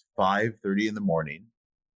at 5:30 in the morning,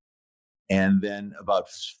 and then about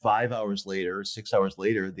 5 hours later, 6 hours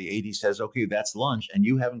later, the AD says, "Okay, that's lunch," and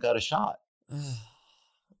you haven't got a shot.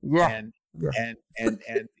 Yeah.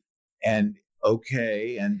 And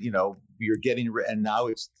okay, and you're getting, and now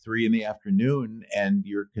it's 3 PM, and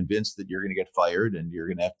you're convinced that you're going to get fired and you're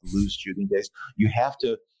going to have to lose shooting days. You have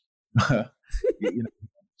to,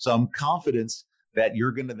 some confidence that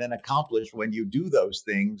you're going to then accomplish when you do those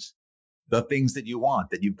things, the things that you want,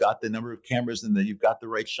 that you've got the number of cameras and that you've got the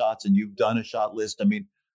right shots and you've done a shot list. I mean,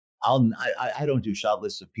 I don't do shot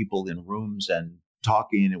lists of people in rooms and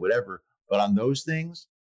talking and whatever, but on those things,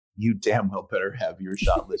 you damn well better have your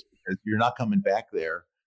shot list, because you're not coming back there,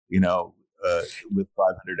 with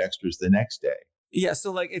 500 extras the next day. Yeah,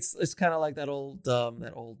 so it's kind of like that old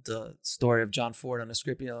story of John Ford on a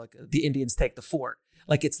script, the Indians take the fort.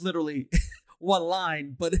 Like, it's literally one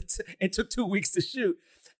line, but it took 2 weeks to shoot.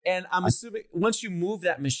 And I'm assuming once you move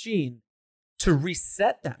that machine, to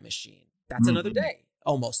reset that machine, that's another day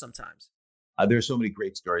almost sometimes. There's so many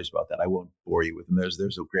great stories about that. I won't bore you with them. There's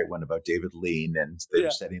a great one about David Lean, and they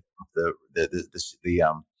were setting up the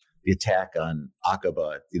attack on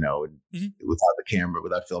Aqaba, without the camera,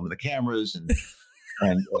 without filming the cameras, and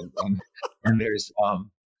there's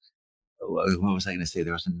what was I going to say?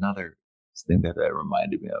 There was another thing that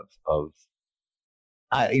reminded me of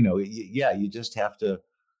you just have to.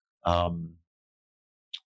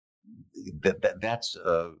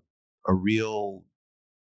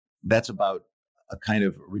 That's about a kind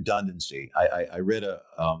of redundancy. I read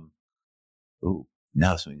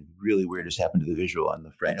now something really weird has happened to the visual on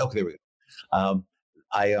the frame. Okay, there we go.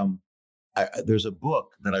 There's a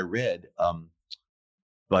book that I read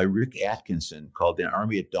by Rick Atkinson called "The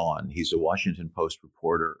Army at Dawn." He's a Washington Post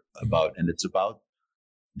reporter and it's about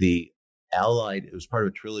the Allied. It was part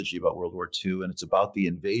of a trilogy about World War II, and it's about the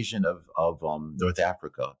invasion of North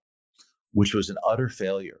Africa, which was an utter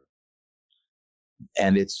failure.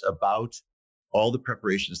 And it's about all the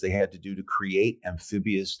preparations they had to do to create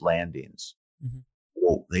amphibious landings.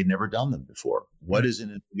 Well, they'd never done them before. What is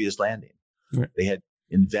an amphibious landing? Right. They had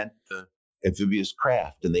to invent the amphibious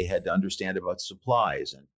craft, and they had to understand about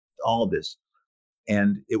supplies and all this.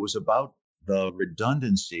 And it was about the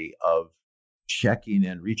redundancy of checking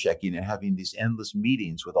and rechecking and having these endless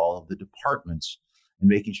meetings with all of the departments and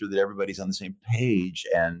making sure that everybody's on the same page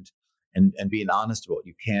and being honest about what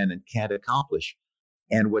you can and can't accomplish.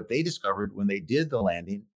 And what they discovered when they did the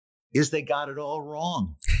landing is they got it all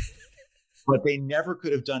wrong. But they never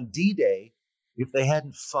could have done D-Day if they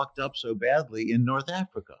hadn't fucked up so badly in North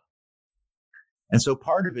Africa. And so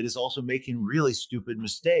part of it is also making really stupid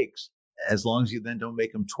mistakes, as long as you then don't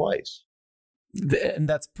make them twice. And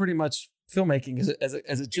that's pretty much filmmaking as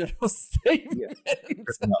a general statement.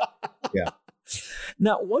 Yeah.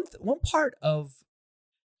 Now, one part of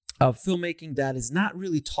filmmaking that is not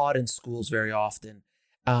really taught in schools very often,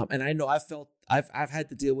 and I know I've had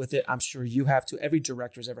to deal with it. I'm sure you have too. Every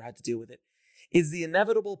director's ever had to deal with it. Is the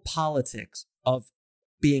inevitable politics of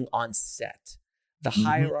being on set, the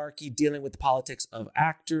hierarchy, dealing with the politics of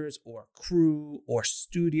actors or crew or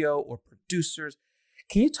studio or producers.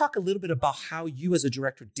 Can you talk a little bit about how you as a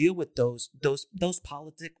director deal with those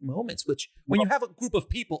politic moments, which when you have a group of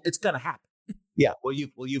people, it's going to happen? Yeah.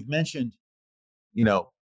 You've mentioned,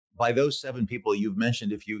 by those 7 people you've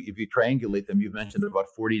mentioned, if you triangulate them, you've mentioned about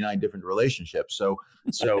 49 different relationships. So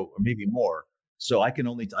or maybe more. So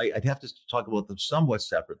I'd have to talk about them somewhat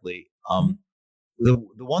separately. The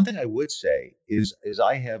one thing I would say is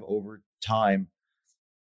I have over time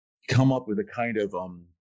come up with a kind of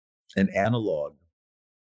an analog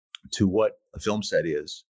to what a film set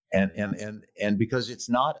is, and because it's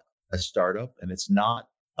not a startup and it's not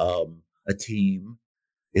a team,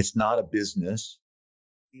 it's not a business,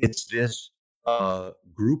 it's this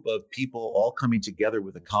group of people all coming together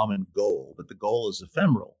with a common goal, but the goal is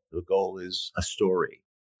ephemeral. The goal is a story.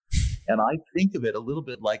 And I think of it a little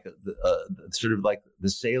bit like sort of like the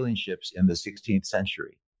sailing ships in the 16th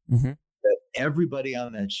century. That everybody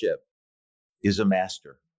on that ship is a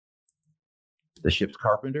master. The ship's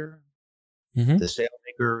carpenter, the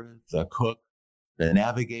sailmaker, the cook, the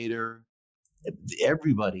navigator.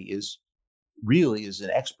 Everybody is an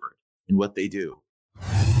expert in what they do.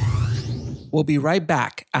 We'll be right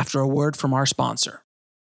back after a word from our sponsor.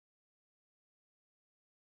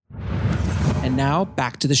 And now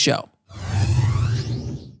back to the show.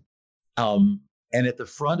 And at the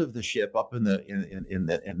front of the ship, up in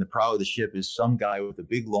the prow of the ship, is some guy with a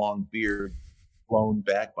big long beard, blown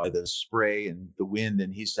back by the spray and the wind,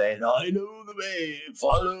 and he's saying, "I know the way,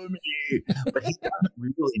 follow me." But he doesn't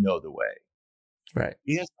really know the way. Right.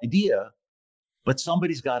 He has an idea, but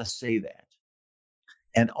somebody's got to say that.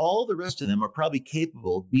 And all the rest of them are probably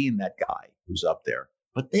capable of being that guy who's up there,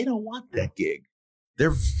 but they don't want that gig.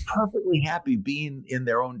 They're perfectly happy being in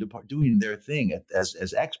their own department, doing their thing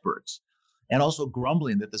as experts, and also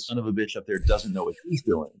grumbling that the son of a bitch up there doesn't know what he's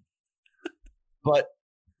doing.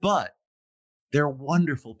 But they're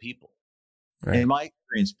wonderful people. Right. In my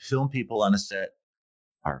experience, film people on a set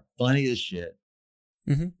are funny as shit.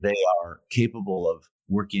 They are capable of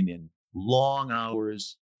working in long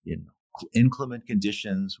hours, in inclement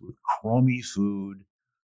conditions, with crummy food,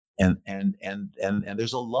 and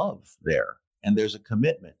there's a love there, and there's a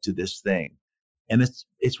commitment to this thing, and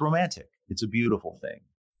it's romantic. It's a beautiful thing.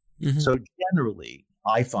 So generally,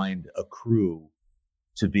 I find a crew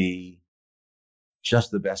to be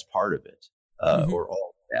just the best part of it, or all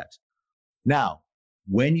of that. Now,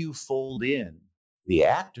 when you fold in the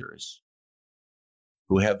actors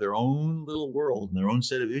who have their own little world and their own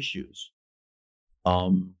set of issues,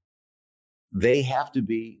 they have to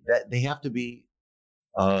be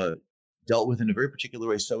dealt with in a very particular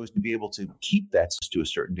way, so as to be able to keep that to a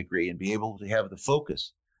certain degree and be able to have the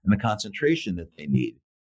focus and the concentration that they need.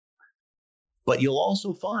 But you'll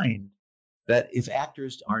also find that if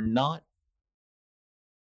actors are not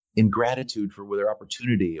in gratitude for their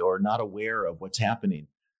opportunity or not aware of what's happening,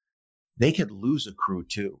 they could lose a crew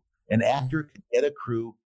too. An actor could get a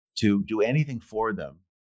crew to do anything for them,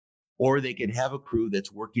 or they could have a crew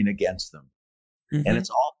that's working against them. And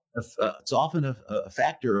it's often a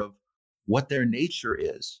factor of what their nature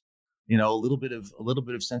is. A little bit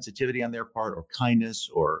of sensitivity on their part, or kindness,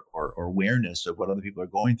 or awareness of what other people are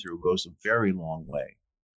going through goes a very long way,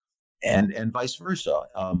 and vice versa.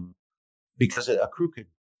 Because a crew could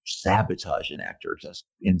sabotage an actor just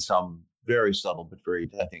in some very subtle but very,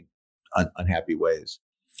 I think, unhappy ways.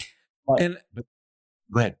 But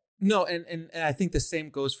go ahead. No, and I think the same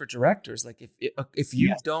goes for directors. Like if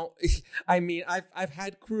you don't, I mean, I've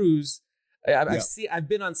had crews. I've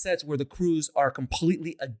been on sets where the crews are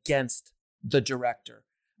completely against the director.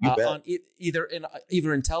 On either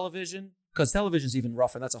in television, because television is even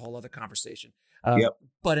rougher. That's a whole other conversation.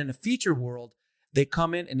 But in a feature world, they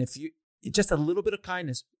come in, and if you just a little bit of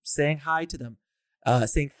kindness, saying hi to them,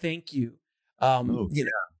 saying thank you,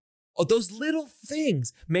 those little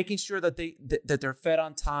things, making sure that they're fed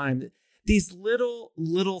on time. These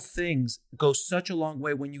little things go such a long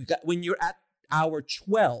way when you're at hour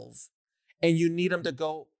 12 and you need them to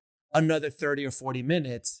go another 30 or 40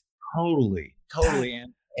 minutes. Totally.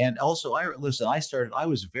 And also, I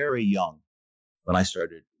was very young when I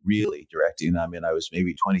started really directing. I mean, I was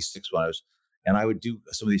maybe 26 and I would do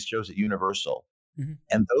some of these shows at Universal.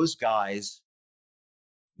 And those guys,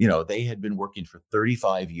 they had been working for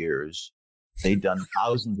 35 years. They'd done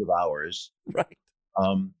thousands of hours. Right.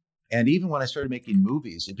 And even when I started making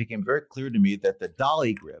movies, it became very clear to me that the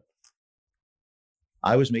dolly grip,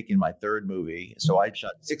 I was making my third movie. So I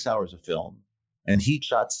shot 6 hours of film and he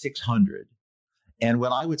shot 600. And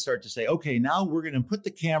when I would start to say, okay, now we're going to put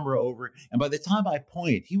the camera over. And by the time I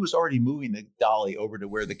point, he was already moving the dolly over to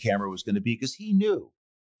where the camera was going to be, because he knew.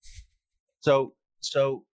 So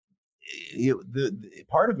the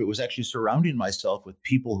part of it was actually surrounding myself with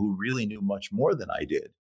people who really knew much more than I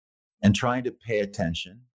did, and trying to pay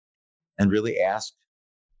attention and really ask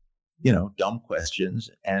dumb questions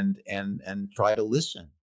and try to listen.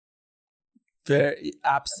 Very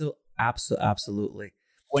absolutely.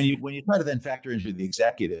 When you try to then factor into the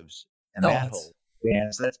executives and that whole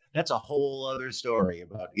dance, that's a whole other story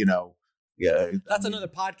about yeah. That's another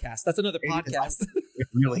podcast. It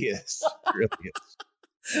really is. It really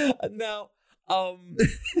is. Now,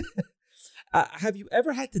 have you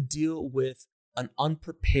ever had to deal with an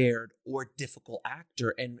unprepared or difficult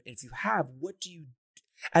actor? And if you have, what do you,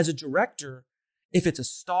 as a director, if it's a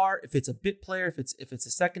star, if it's a bit player, if it's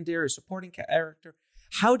a secondary or supporting character,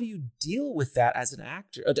 how do you deal with that as an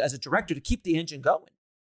actor, as a director, to keep the engine going?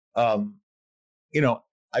 I've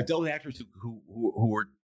dealt with actors who were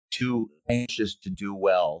too anxious to do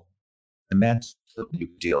well, and that's something you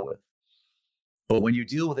deal with. But when you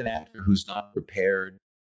deal with an actor who's not prepared,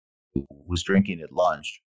 who was drinking at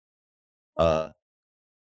lunch,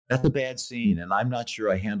 that's a bad scene, and I'm not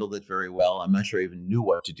sure I handled it very well. I'm not sure I even knew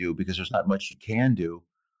what to do because there's not much you can do.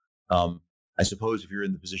 I suppose if you're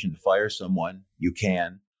in the position to fire someone, you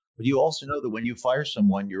can. But you also know that when you fire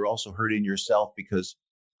someone, you're also hurting yourself because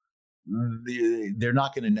they're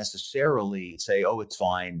not going to necessarily say, oh, it's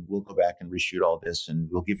fine, we'll go back and reshoot all this and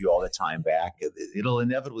we'll give you all the time back. It'll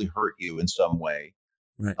inevitably hurt you in some way.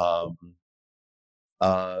 Right.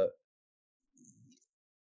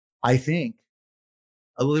 I think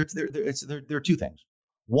there are two things.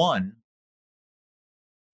 One,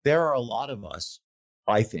 there are a lot of us,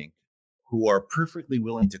 I think, who are perfectly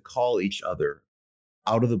willing to call each other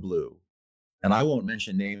out of the blue. And I won't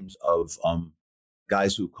mention names of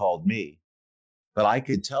guys who called me, but I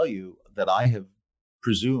could tell you that I have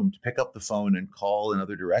presumed to pick up the phone and call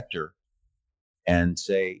another director and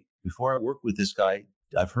say, before I work with this guy,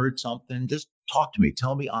 I've heard something, just talk to me,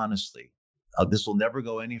 tell me honestly. This will never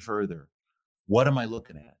go any further. What am I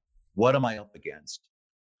looking at? What am I up against?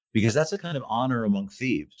 Because that's a kind of honor among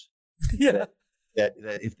thieves. Yeah. That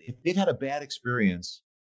if they've had a bad experience,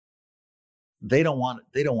 they don't want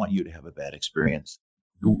you to have a bad experience.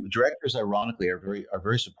 Directors, ironically, are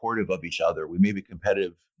very supportive of each other. We may be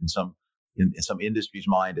competitive in some industry's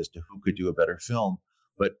mind as to who could do a better film,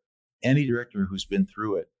 but any director who's been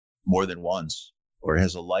through it more than once or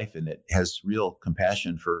has a life in it has real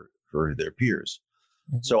compassion for their peers.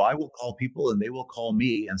 Mm-hmm. So I will call people and they will call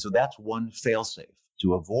me, and so that's one fail-safe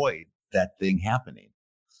to avoid that thing happening.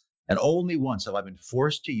 And only once have I been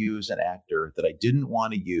forced to use an actor that I didn't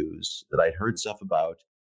want to use, that I'd heard stuff about,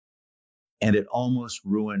 and it almost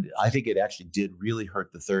ruined. I think it actually did really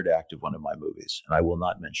hurt the third act of one of my movies, and I will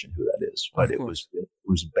not mention who that is, but it was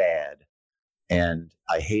bad, and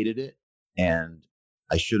I hated it, and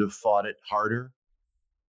I should have fought it harder.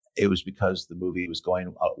 It was because the movie was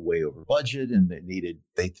going way over budget, and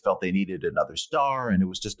they felt they needed another star, and it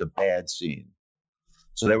was just a bad scene.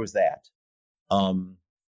 So there was that.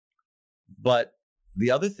 But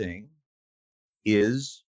the other thing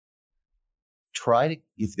is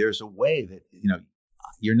if there's a way that,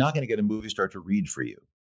 you're not going to get a movie star to read for you.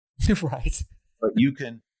 Right. But you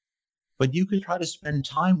can try to spend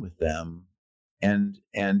time with them. And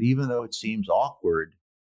even though it seems awkward,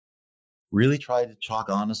 really try to talk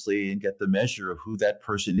honestly and get the measure of who that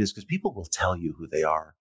person is, because people will tell you who they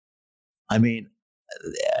are. I mean,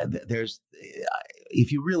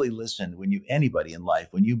 if you really listen, anybody in life,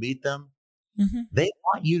 when you meet them, mm-hmm. they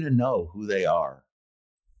want you to know who they are.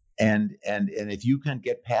 And if you can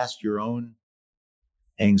get past your own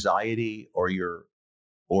anxiety or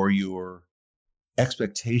your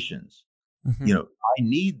expectations, mm-hmm. I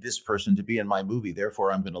need this person to be in my movie,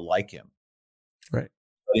 therefore I'm going to like him. Right.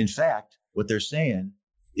 But in fact, what they're saying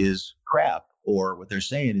is crap, or what they're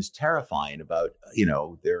saying is terrifying about,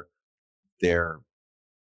 their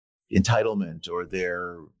entitlement or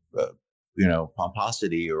their,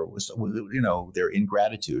 pomposity or, their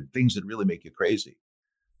ingratitude, things that really make you crazy.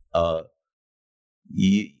 If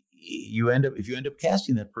you end up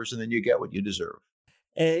casting that person, then you get what you deserve.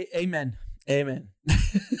 Amen.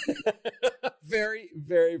 Very,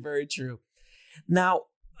 very, very true. Now,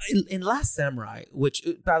 in Last Samurai, which,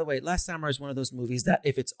 by the way, Last Samurai is one of those movies that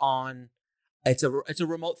if it's on, it's a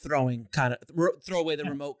remote throwing kind of throw away the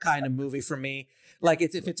remote kind of movie for me. Like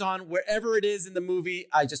if it's on wherever it is in the movie,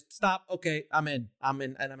 I just stop. Okay, I'm in.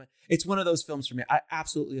 It's one of those films for me. I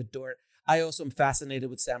absolutely adore it. I also am fascinated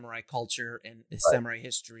with samurai culture and samurai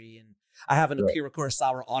history, and I have an Akira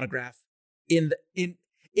Kurosawa autograph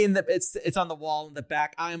it's on the wall in the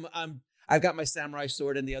back. I've got my samurai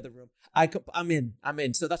sword in the other room. I'm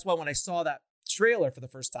in. So that's why when I saw that trailer for the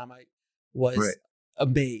first time, I was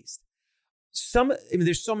amazed.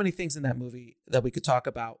 There's so many things in that movie that we could talk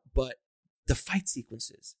about, but the fight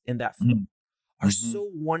sequences in that film are so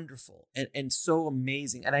wonderful and so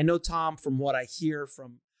amazing. And I know Tom, from what I hear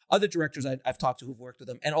from other directors I've talked to who've worked with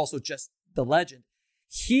him, and also just the legend,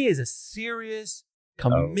 he is a serious,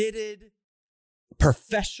 committed,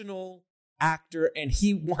 professional actor, and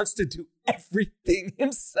he wants to do everything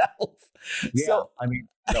himself. Yeah, So, I mean,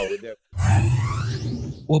 no.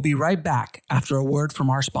 We'll be right back after a word from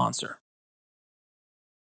our sponsor.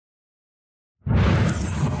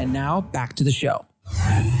 And now back to the show.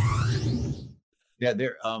 Yeah,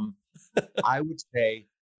 I would say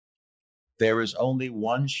there is only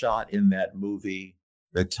one shot in that movie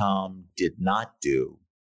that Tom did not do,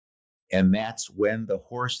 and that's when the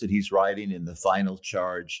horse that he's riding in the final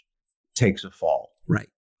charge takes a fall. Right.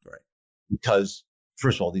 Because,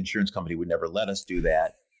 first of all, the insurance company would never let us do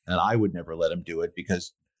that, and I would never let him do it,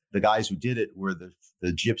 because the guys who did it were the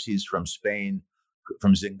gypsies from Spain,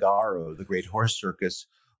 from Zingaro, the great horse circus,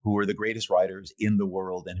 who were the greatest riders in the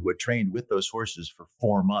world and who had trained with those horses for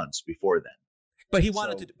 4 months before then. But he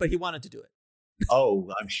wanted to do it. Oh,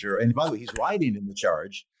 I'm sure. And by the way, he's riding in the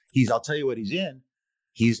charge. I'll tell you what he's in.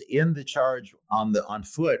 He's in the charge on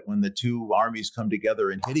foot when the two armies come together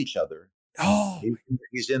and hit each other. Oh,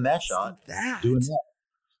 he's in that shot doing that.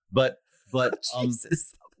 But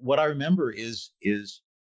what I remember is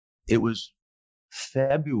it was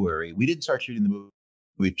February. We didn't start shooting the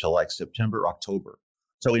movie till like September, October.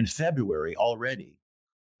 So in February already,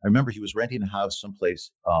 I remember he was renting a house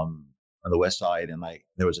someplace on the west side, and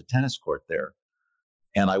there was a tennis court there.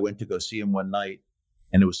 And I went to go see him one night,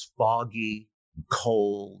 and it was foggy,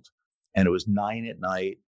 cold, and it was 9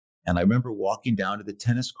 p.m. And I remember walking down to the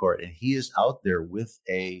tennis court, and he is out there with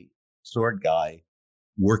a sword guy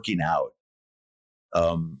working out.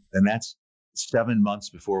 And that's 7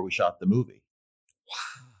 months before we shot the movie.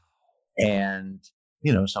 Wow. And,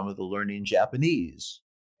 some of the learning Japanese.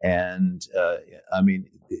 And, I mean,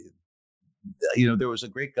 there was a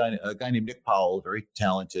guy named Nick Powell, a very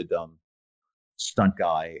talented stunt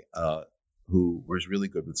guy who was really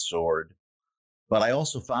good with sword. But I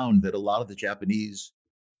also found that a lot of the Japanese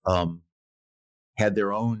had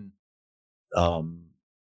their own,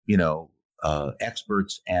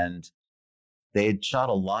 experts, and they had shot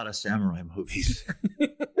a lot of samurai movies.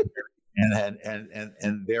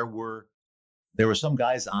 and there were some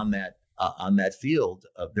guys on that field.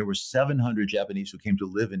 There were 700 Japanese who came to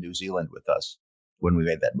live in New Zealand with us when we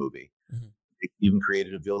made that movie. Mm-hmm. They even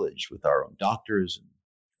created a village with our own doctors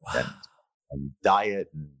and diet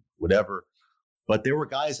and whatever. But there were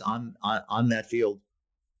guys on that field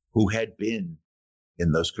who had been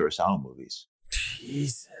in those Kurosawa movies.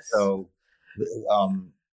 Jesus. So,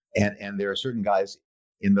 and there are certain guys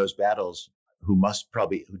in those battles who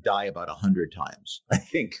die about 100 times. I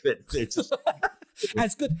think that it's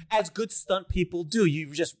as good stunt people do.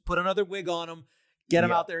 You just put another wig on them, get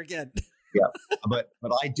them out there again. Yeah, but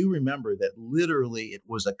I do remember that literally it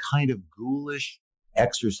was a kind of ghoulish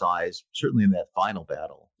exercise, certainly in that final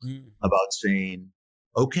battle, about saying,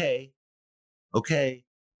 okay,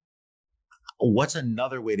 what's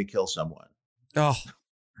another way to kill someone? Oh,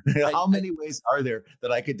 how many ways are there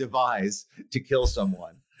that I could devise to kill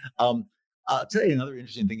someone? I'll tell you another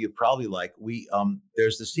interesting thing you'd probably like.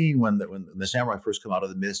 There's the scene when the samurai first come out of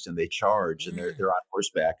the mist and they charge and they're on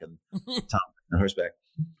horseback and Tom on horseback.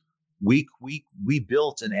 We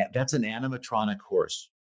built that's an animatronic horse.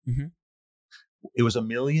 Mm-hmm. It was $1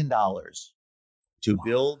 million to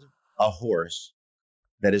build a horse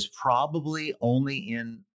that is probably only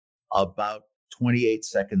in about 28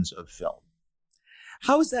 seconds of film.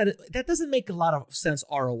 How is that? That doesn't make a lot of sense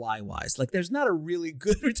ROI wise. Like, there's not a really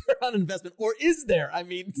good return on investment, or is there? I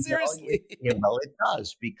mean, seriously. Well, it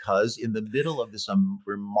does, because in the middle of this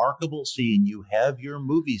remarkable scene, you have your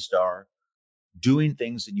movie star doing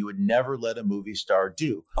things that you would never let a movie star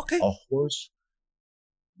do. Okay. A horse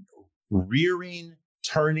rearing,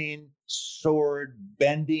 turning, sword,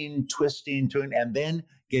 bending, twisting, turning, and then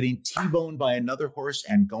getting T-boned by another horse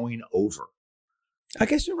and going over. I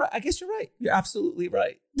guess you're right. You're absolutely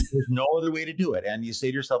right. There's no other way to do it. And you say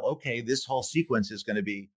to yourself, okay, this whole sequence is going to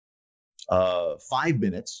be 5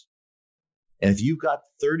 minutes. And if you've got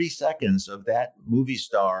 30 seconds of that movie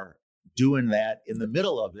star doing that in the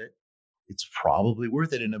middle of it, it's probably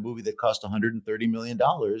worth it. In a movie that cost $130 million,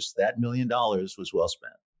 that $1 million was well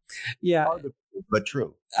spent. Yeah. But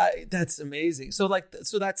true. That's amazing. So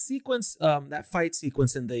that sequence, that fight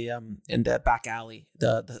sequence in the back alley,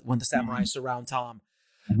 when the samurai surround Tom,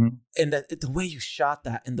 and the way you shot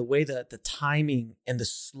that, and the way the timing and the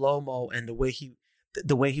slow-mo and the way he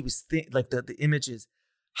was like the images.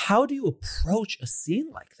 How do you approach a scene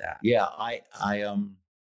like that? Yeah, I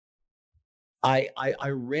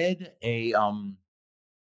read a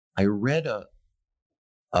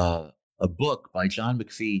a book by John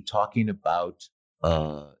McPhee talking about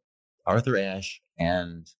Arthur Ashe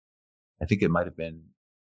and I think it might have been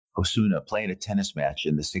Osuna playing a tennis match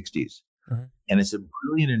in the 60s. Uh-huh. And it's a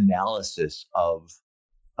brilliant analysis of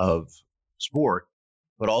sport,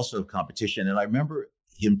 but also competition. And I remember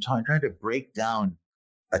him trying to break down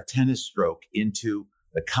a tennis stroke into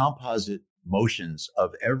the composite motions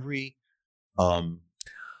of every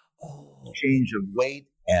change of weight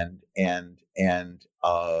and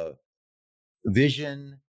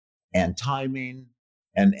vision and timing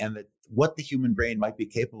and what the human brain might be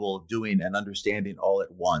capable of doing and understanding all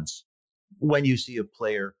at once when you see a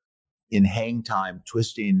player in hang time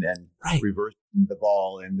twisting and reversing the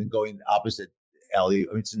ball and then going opposite alley.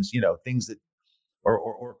 For instance, things that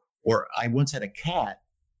or I once had a cat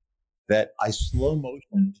that I slow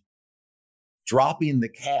motioned dropping the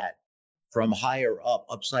cat from higher up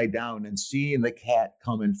upside down and seeing the cat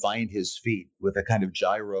come and find his feet with a kind of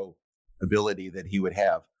gyro ability that he would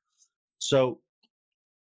have. So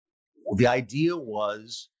the idea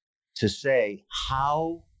was to say,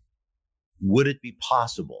 how would it be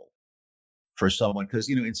possible for someone? Because,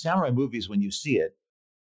 in samurai movies, when you see it,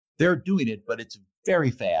 they're doing it, but it's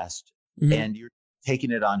very fast and you're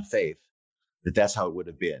taking it on faith that that's how it would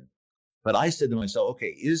have been. But I said to myself,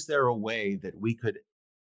 okay, is there a way that we could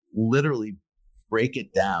literally break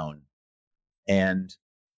it down and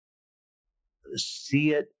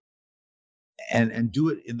see it and do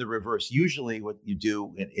it in the reverse? Usually what you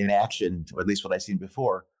do in action, or at least what I've seen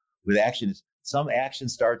before with action, is some action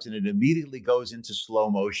starts and it immediately goes into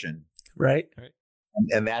slow motion. Right.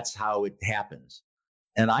 And that's how it happens.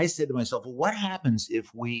 And I said to myself, well, what happens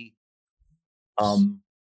if we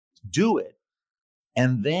do it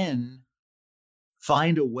and then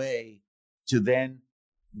find a way to then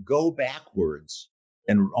go backwards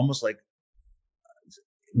and almost like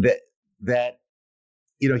that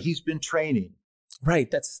he's been training. Right.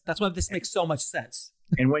 That's why this makes so much sense.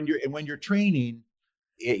 And when you're training,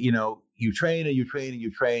 you train and you train and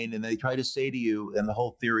you train, and they try to say to you, and the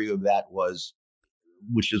whole theory of that was,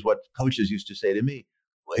 which is what coaches used to say to me,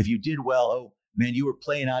 well, if you did well, oh man, you were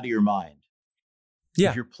playing out of your mind.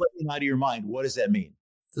 Yeah. If you're playing out of your mind, what does that mean?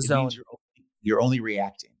 It means you're only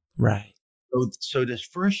reacting. Right. So to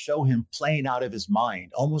first show him playing out of his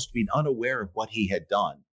mind, almost being unaware of what he had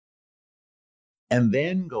done, and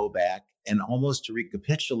then go back and almost to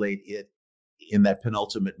recapitulate it in that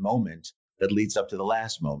penultimate moment that leads up to the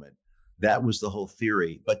last moment. That was the whole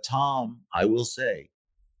theory. But Tom, I will say,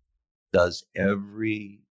 does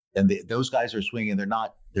those guys are swinging. They're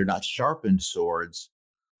not sharpened swords,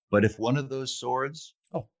 but if one of those swords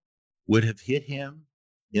would have hit him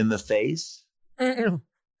in the face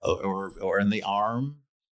or in the arm,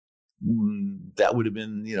 that would have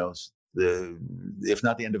been, if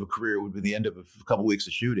not the end of a career, it would be the end of a couple of weeks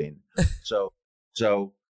of shooting.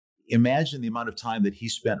 So imagine the amount of time that he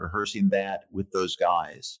spent rehearsing that with those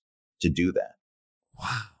guys to do that. Wow,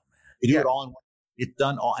 man. To do it all in one. It's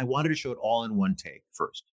done all. I wanted to show it all in one take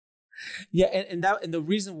first. Yeah, and the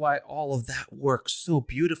reason why all of that works so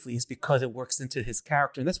beautifully is because it works into his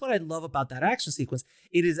character, and that's what I love about that action sequence.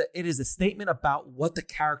 It is a statement about what the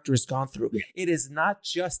character has gone through. Yeah. It is not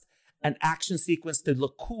just an action sequence to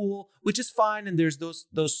look cool, which is fine, and there's those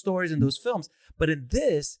stories and those films. But in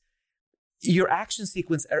this, your action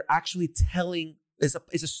sequence are actually telling is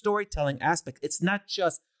a storytelling aspect. It's not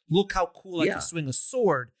just look how cool I can swing a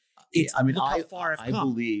sword. It's look how far I've come. I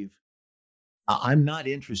believe. I'm not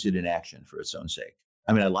interested in action for its own sake.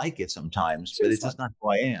 I mean, I like it sometimes, but it's just not who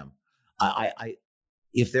I am.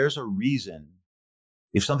 If there's a reason,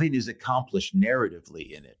 if something is accomplished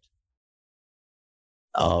narratively in it,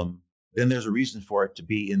 then there's a reason for it to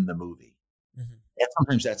be in the movie. Mm-hmm. And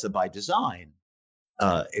sometimes that's by design.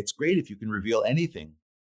 It's great if you can reveal anything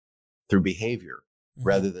through behavior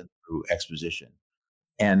rather than through exposition.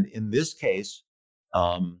 And in this case,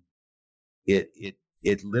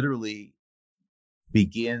 it literally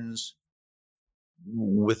begins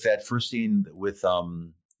with that first scene with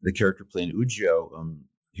the character playing Ujio,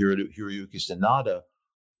 Hiroyuki Sanada,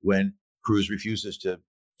 when Cruz refuses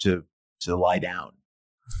to lie down,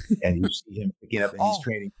 and you see him picking up and he's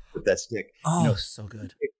training with that stick. Oh, so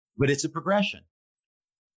good. But it's a progression,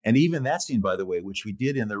 and even that scene, by the way, which we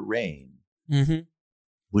did in the rain,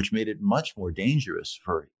 which made it much more dangerous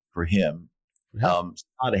for him.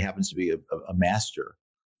 Sanada happens to be a master,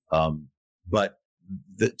 but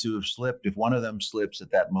to have slipped, if one of them slips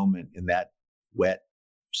at that moment in that wet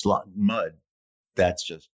mud, that's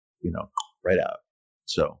just, right out.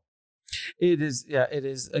 So It is, yeah, it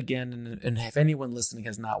is again. And if anyone listening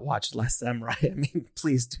has not watched Last Samurai, I mean,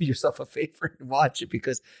 please do yourself a favor and watch it,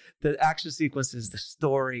 because the action sequences, the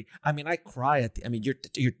story. I mean, I cry at the. I mean,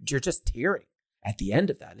 you're just tearing at the end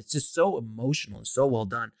of that. It's just so emotional and so well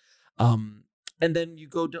done. And then you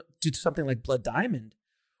go to something like Blood Diamond,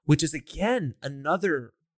 which is again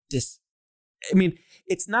another I mean,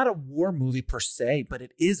 it's not a war movie per se, but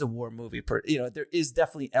it is a war movie. There is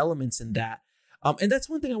definitely elements in that. And that's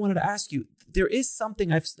one thing I wanted to ask you. There is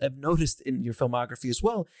something I've noticed in your filmography as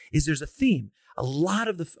well, is there's a theme. A lot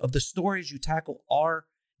of the stories you tackle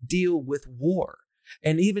deal with war.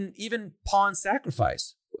 And even Pawn's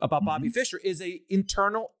Sacrifice about Bobby Fischer is a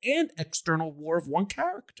internal and external war of one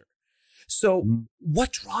character. So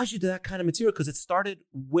what draws you to that kind of material? Because it started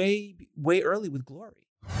way, way early with Glory.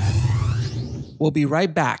 We'll be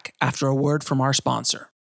right back after a word from our sponsor.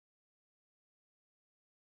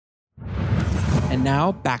 And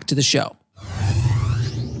now back to the show.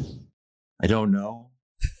 I don't know.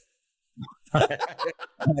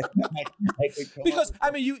 Because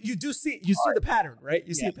I mean, you see the pattern, right?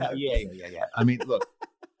 You see the pattern. Yeah. I mean, look,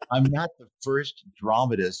 I'm not the first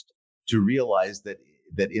dramatist to realize that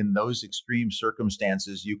in those extreme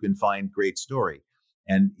circumstances you can find great story,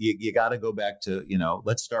 and you got to go back to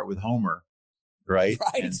let's start with Homer, right?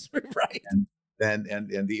 Right.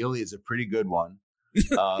 And the Iliad's a pretty good one.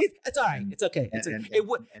 It's all right. It's okay.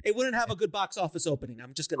 It wouldn't have a good box office opening.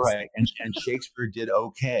 I'm just gonna say. And Shakespeare did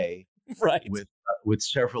okay, right, with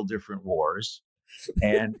several different wars,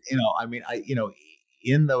 and I mean,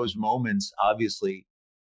 in those moments, obviously,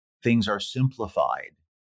 things are simplified.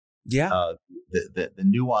 Yeah. The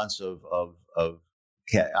nuance of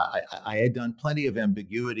I had done plenty of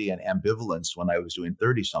ambiguity and ambivalence when I was doing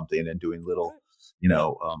 30-something and doing little,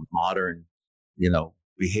 modern,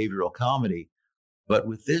 behavioral comedy. But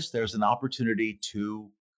with this, there's an opportunity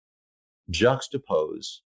to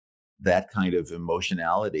juxtapose that kind of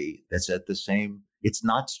emotionality that's at the same. It's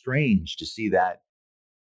not strange to see that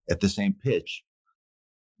at the same pitch,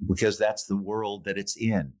 because that's the world that it's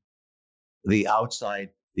in. The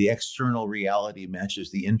external reality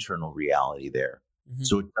matches the internal reality there. Mm-hmm.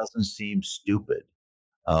 So it doesn't seem stupid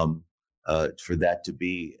for that to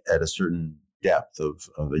be at a certain depth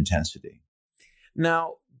of intensity.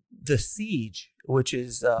 Now, The Siege, which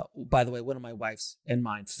is, by the way, one of my wife's and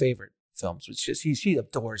mine favorite films, which is she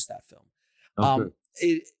adores that film.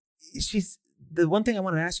 She's the one thing I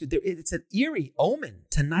want to ask you there. It's an eerie omen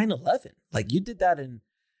to 9/11. Like, you did that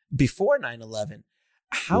before 9/11.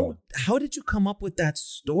 How did you come up with that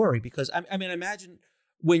story? Because I mean, I imagine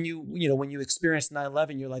when you experienced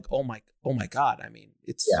 9/11, you're like, oh my God. I mean,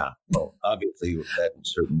 it's Well, obviously that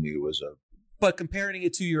certainly was a. But comparing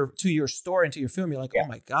it to your story and to your film, you're like, oh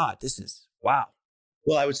my God, this is wow.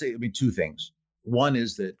 Well, I would say, two things. One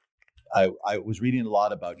is that I was reading a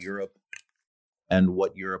lot about Europe and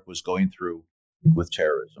what Europe was going through with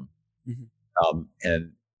terrorism. Mm-hmm.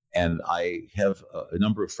 And I have a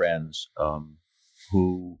number of friends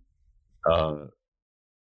who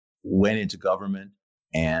went into government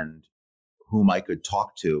and whom I could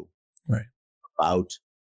talk to about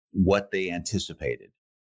what they anticipated.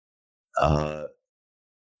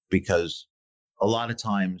 Because a lot of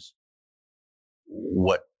times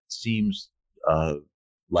what seems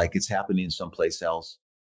like it's happening someplace else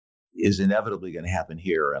is inevitably going to happen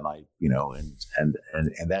here. And and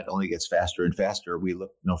that only gets faster and faster. We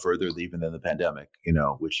look no further even than the pandemic,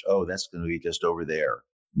 which, that's going to be just over there.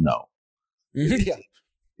 No, it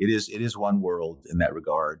is one world in that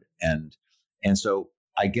regard. And so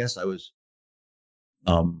I guess I was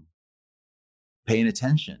paying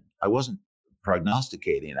attention. I wasn't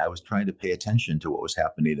prognosticating. I was trying to pay attention to what was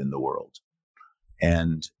happening in the world.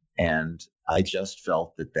 And I just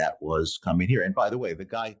felt that was coming here. And by the way,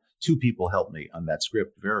 two people helped me on that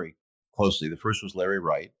script very closely. The first was Larry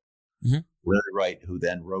Wright. Mm-hmm. Larry Wright, who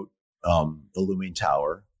then wrote The Looming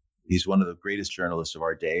Tower. He's one of the greatest journalists of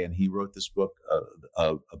our day. And he wrote this book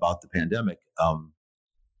about the pandemic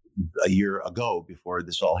a year ago before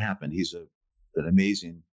this all happened. He's an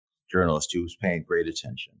amazing journalist who was paying great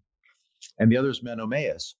attention. And the other is Menno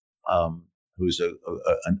Meyjes, who's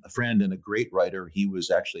a friend and a great writer. He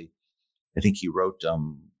was actually, I think he wrote a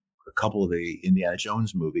couple of the Indiana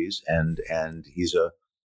Jones movies, and he's a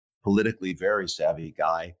politically very savvy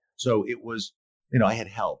guy. So it was, I had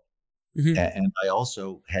help. Mm-hmm. And I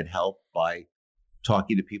also had help by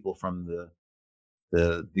talking to people from the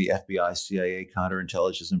FBI, CIA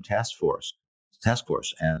counterintelligence task force,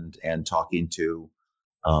 and talking to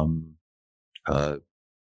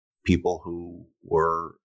people who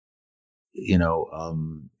were,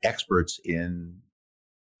 experts in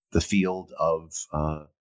the field of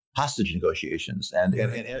hostage negotiations. And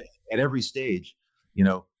at every stage,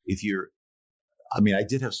 I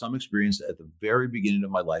did have some experience at the very beginning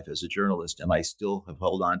of my life as a journalist, and I still have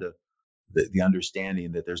held on to the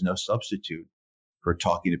understanding that there's no substitute for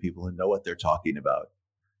talking to people who know what they're talking about,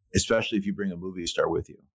 especially if you bring a movie star with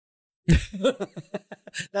you.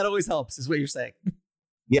 That always helps, is what you're saying.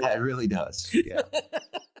 Yeah, it really does. Yeah.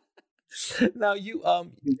 Now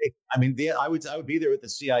I would be there with the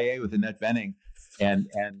CIA with Annette Bening, and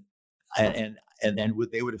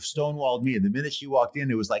they would have stonewalled me. And the minute she walked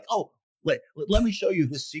in, it was like, oh, let me show you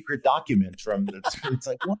this secret document from the. It's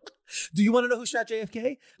like, what? Do you want to know who shot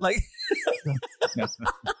JFK? Like,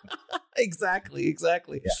 exactly.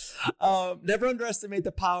 Yeah. Never underestimate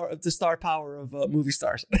the star power of movie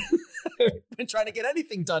stars. Been trying to get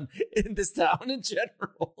anything done in this town in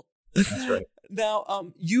general. That's right.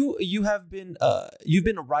 Now, you have been you've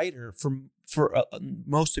been a writer for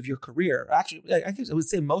most of your career. Actually, I think I would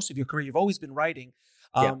say most of your career. You've always been writing,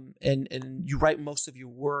 and you write most of your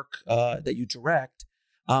work that you direct,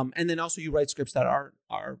 and then also you write scripts that are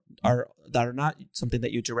not something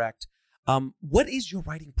that you direct. What is your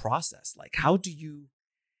writing process like? How do you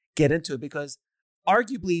get into it? Because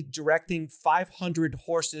arguably, directing 500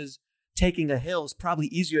 horses taking a hill is probably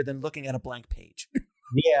easier than looking at a blank page.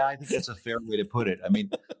 Yeah, I think that's a fair way to put it. I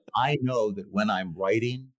mean, I know that when I'm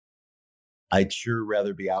writing, I'd sure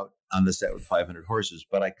rather be out on the set with 500 horses.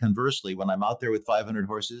 But conversely, when I'm out there with 500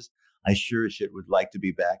 horses, I sure as shit would like to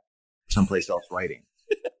be back someplace else writing.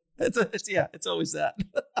 It's always that.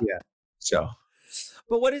 Yeah. So.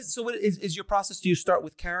 But what is your process? Do you start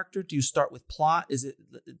with character? Do you start with plot?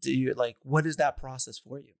 What is that process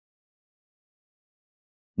for you?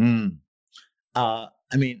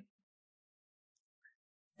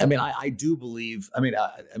 I do believe.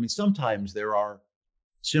 Sometimes there are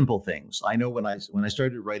simple things. I know when I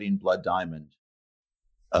started writing Blood Diamond,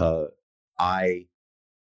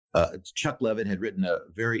 Chuck Levitt had written a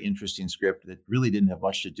very interesting script that really didn't have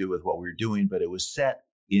much to do with what we were doing, but it was set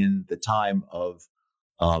in the time of,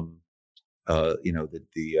 the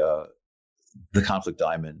Conflict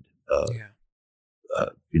Diamond,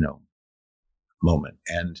 moment,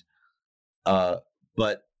 and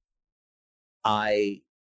but I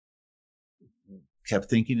kept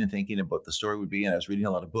thinking about what the story would be, and I was reading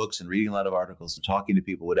a lot of books and reading a lot of articles and talking to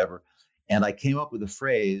people, whatever, and I came up with a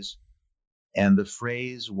phrase, and the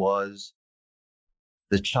phrase was,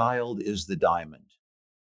 "The child is the diamond."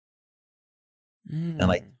 And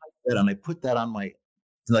I typed that, and I put that on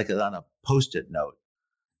on a Post-it note.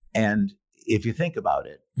 And if you think about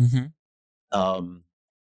it,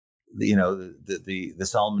 the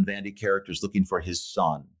Solomon Vandy character is looking for his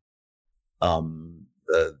son.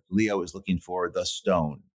 Leo is looking for the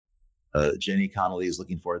stone. Jenny Connolly is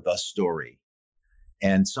looking for the story.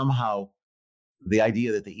 And somehow the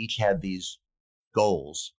idea that they each had these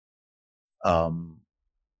goals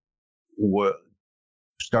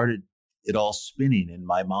started it all spinning in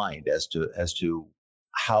my mind as to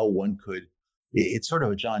how one could. It's sort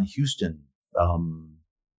of a John Huston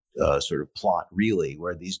sort of plot, really,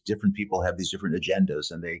 where these different people have these different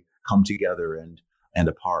agendas and they come together and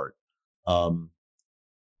apart.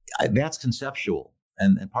 That's conceptual,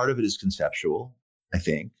 and part of it is conceptual, I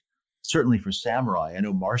think. Certainly for Samurai, I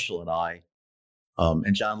know Marshall and I,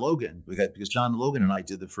 and John Logan, because John Logan and I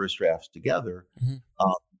did the first drafts together.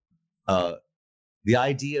 The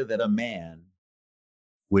idea that a man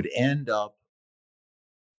would end up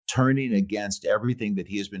turning against everything that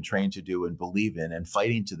he has been trained to do and believe in and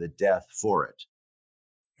fighting to the death for it,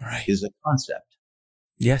 right, is a concept.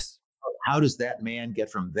 Yes. How does that man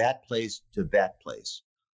get from that place to that place?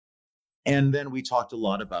 And then we talked a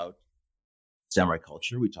lot about samurai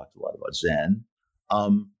culture. We talked a lot about Zen.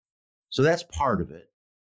 So that's part of it.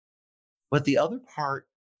 But the other part,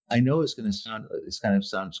 I know is going to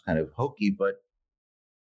sounds kind of hokey, but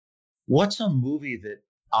what's a movie that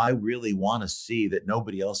I really want to see that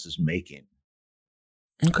nobody else is making?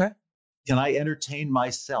 Okay. Can I entertain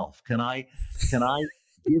myself? Can I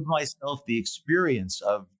give myself the experience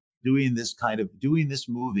of doing this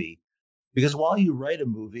movie? Because while you write a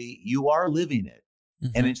movie, you are living it.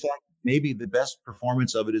 Mm-hmm. And in fact, maybe the best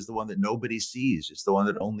performance of it is the one that nobody sees. It's the one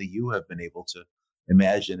that only you have been able to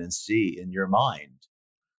imagine and see in your mind.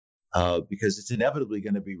 Because it's inevitably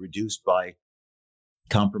going to be reduced by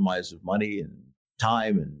compromise of money and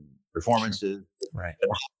time and performances. Sure. Right.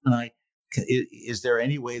 But is there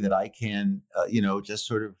any way that I can, just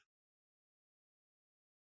sort of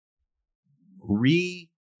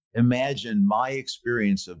reimagine my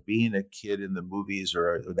experience of being a kid in the movies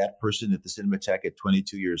or that person at the Cinematheque at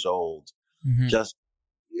 22 years old, mm-hmm. just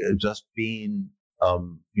being,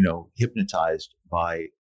 hypnotized by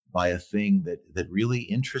by a thing that really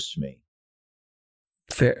interests me.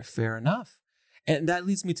 Fair enough. And that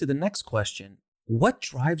leads me to the next question. What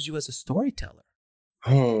drives you as a storyteller?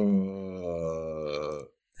 I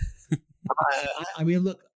mean,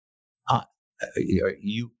 look,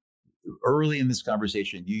 you early in this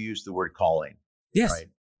conversation, you used the word calling. Yes. Right.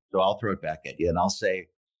 So I'll throw it back at you, and I'll say,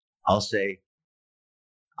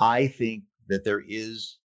 I think that there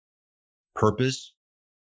is purpose,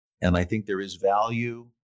 and I think there is value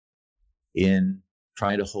in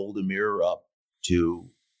trying to hold a mirror up to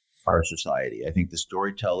our society. I think the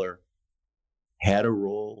storyteller had a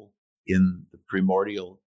role in the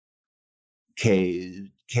primordial cave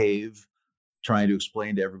trying to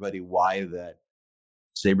explain to everybody why that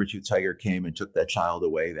saber-toothed tiger came and took that child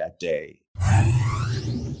away that day.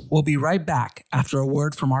 We'll be right back after a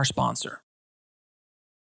word from our sponsor.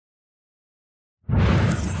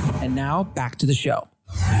 And now back to the show.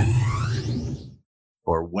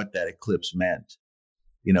 Or what that eclipse meant.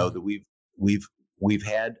 You know, that we've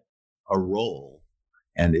had a role,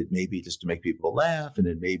 and it may be just to make people laugh, and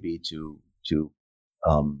it may be to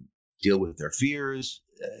deal with their fears,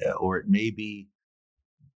 or it may be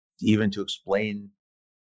even to explain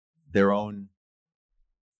their own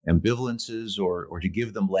ambivalences, or to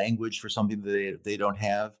give them language for something that they don't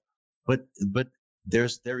have. But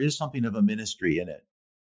there is something of a ministry in it.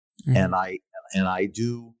 Mm-hmm. And I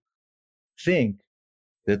do think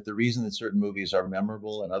that the reason that certain movies are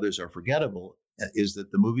memorable and others are forgettable is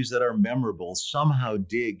that the movies that are memorable somehow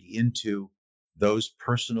dig into those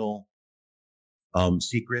personal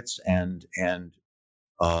secrets and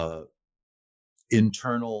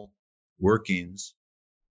internal workings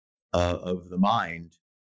of the mind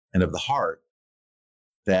and of the heart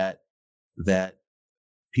that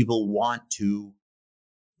people want to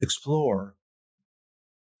explore,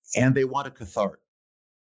 and they want a cathartic.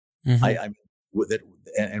 Mm-hmm.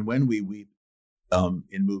 And when we weep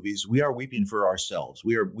in movies, we are weeping for ourselves.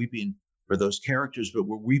 We are weeping for those characters, but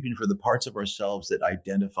we're weeping for the parts of ourselves that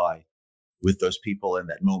identify with those people in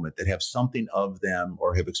that moment, that have something of them,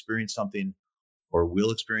 or have experienced something, or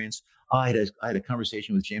will experience. I had a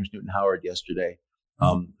conversation with James Newton Howard yesterday,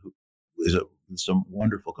 who is some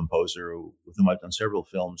wonderful composer with whom I've done several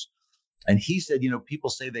films, and he said, people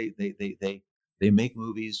say they make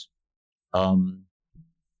movies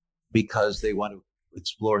because they want to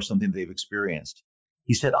explore something they've experienced.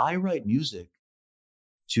 He said, I write music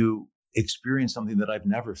to experience something that I've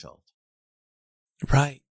never felt.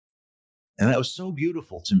 Right. And that was so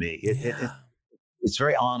beautiful to me. It's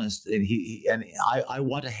very honest. And I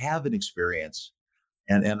want to have an experience,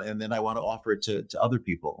 and then I want to offer it to other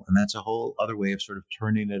people. And that's a whole other way of sort of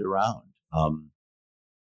turning it around.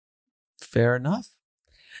 Fair enough.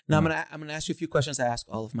 Now I'm gonna ask you a few questions I ask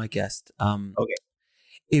all of my guests. Okay.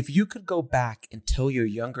 If you could go back and tell your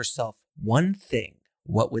younger self one thing,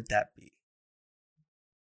 what would that be?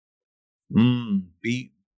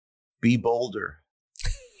 Be bolder.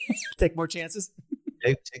 Take more chances.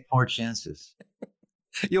 Take more chances.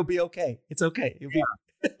 You'll be okay. It's okay. You'll be.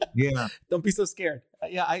 Yeah. Don't be so scared.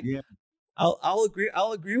 I'll agree.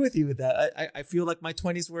 I'll agree with you with that. I feel like my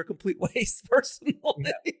 20s were a complete waste personally.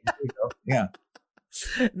 Yeah.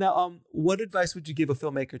 Now, what advice would you give a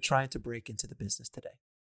filmmaker trying to break into the business today?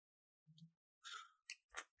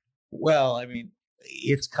 Well, I mean,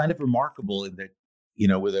 it's kind of remarkable in that,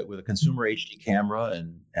 with a consumer HD camera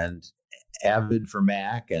and Avid for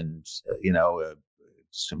Mac, and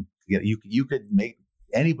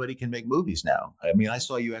anybody can make movies now. I mean, I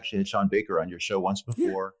saw you actually had Sean Baker on your show once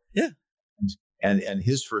before. Yeah. And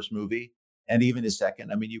his first movie, and even his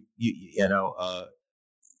second. I mean,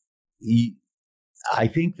 I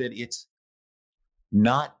think that it's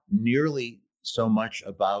not nearly so much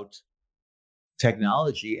about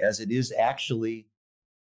technology as it is actually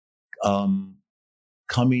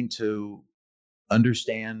coming to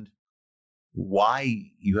understand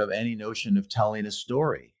why you have any notion of telling a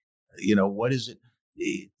story. What is it?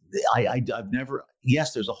 I've never.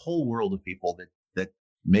 Yes, there's a whole world of people that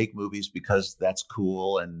make movies because that's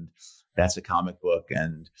cool and that's a comic book,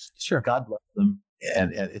 and sure, God bless them,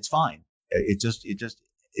 and it's fine. It just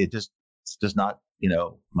does not,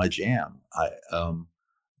 my jam.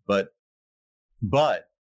 But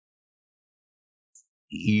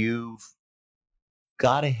you've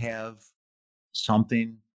got to have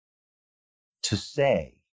something to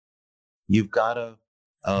say. You've got to,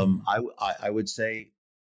 I would say,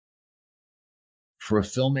 for a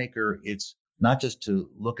filmmaker, it's not just to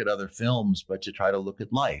look at other films, but to try to look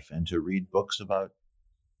at life and to read books about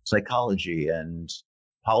psychology and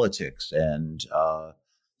politics and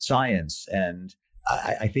science. And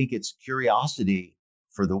I think it's curiosity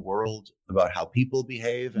for the world about how people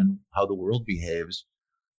behave and how the world behaves.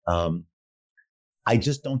 I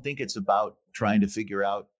just don't think it's about trying to figure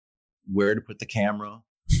out where to put the camera,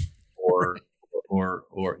 or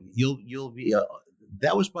you'll be.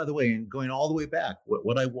 That was, by the way, and going all the way back,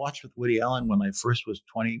 what I watched with Woody Allen when I first was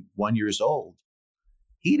 21 years old.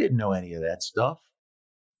 He didn't know any of that stuff.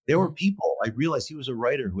 There were people. I realized he was a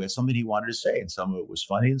writer who had something he wanted to say, and some of it was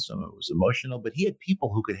funny, and some of it was emotional. But he had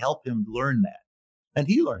people who could help him learn that, and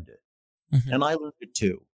he learned it, and I learned it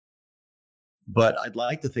too. But I'd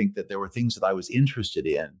like to think that there were things that I was interested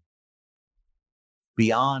in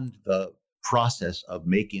beyond the process of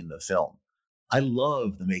making the film. I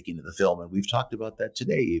love the making of the film, and we've talked about that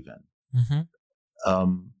today even.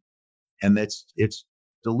 And it's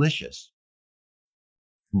delicious.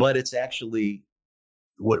 But it's actually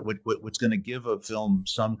what's going to give a film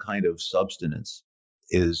some kind of substance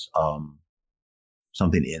is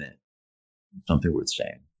something in it, something worth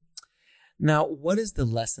saying. Now, what is the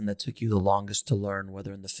lesson that took you the longest to learn,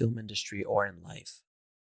 whether in the film industry or in life?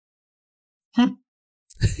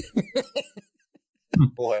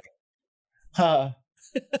 Boy.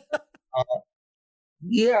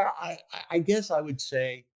 Yeah, I guess I would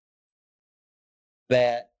say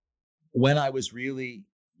that when I was really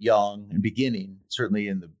young and beginning, certainly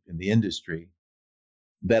in the industry,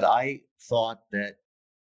 that I thought that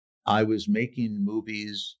I was making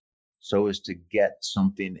movies so as to get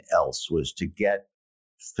something else, was to get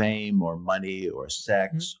fame or money or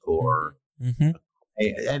sex or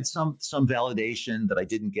and some validation that I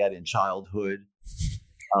didn't get in childhood,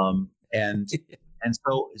 and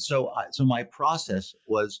so my process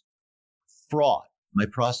was fraught. My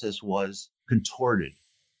process was contorted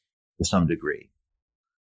to some degree,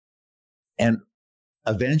 and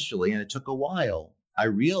eventually, and it took a while, I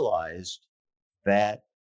realized that,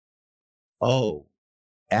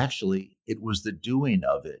 actually, it was the doing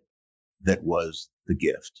of it that was the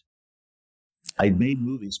gift. I made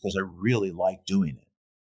movies because I really liked doing it.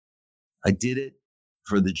 I did it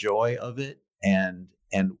for the joy of it, and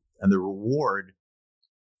the reward.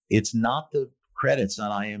 It's not the credits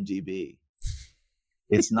on IMDb.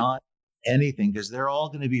 It's not anything, because they're all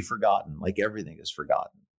going to be forgotten, like everything is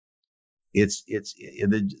forgotten. It's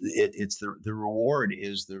the reward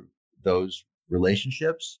is those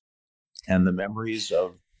relationships and the memories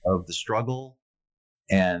of the struggle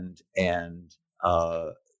and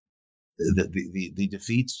the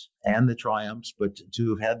defeats and the triumphs, but to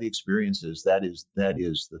have had the experiences, that is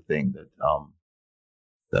the thing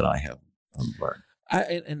that I have learned.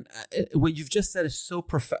 What you've just said is so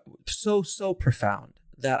profound, so profound,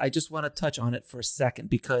 that I just want to touch on it for a second,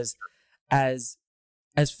 because as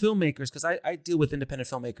filmmakers, because I deal with independent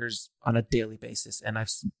filmmakers on a daily basis, and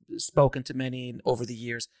I've spoken to many over the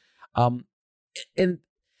years, and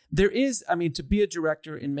there is, to be a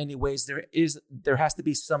director in many ways, there has to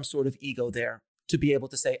be some sort of ego there to be able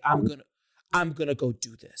to say, I'm gonna go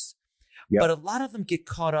do this. Yep. But a lot of them get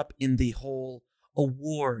caught up in the whole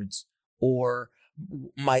awards or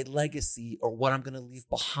my legacy or what I'm gonna leave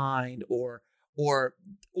behind, or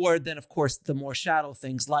then of course the more shadow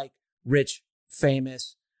things like rich,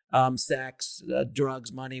 famous, sex,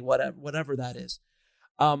 drugs, money, whatever that is.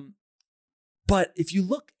 But if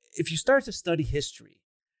you start to study history,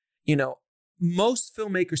 most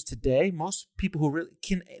filmmakers today, most people who really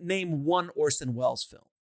can name one Orson Welles film,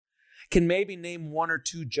 can maybe name one or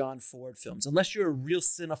two John Ford films, unless you're a real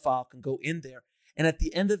cinephile, can go in there. And at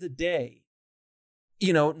the end of the day,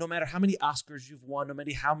 no matter how many Oscars you've won, no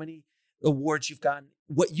matter how many awards you've gotten,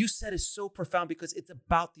 what you said is so profound, because it's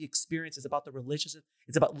about the experience, it's about the relationship,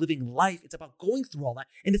 it's about living life, it's about going through all that.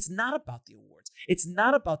 And it's not about the awards. It's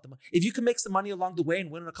not about the money. If you can make some money along the way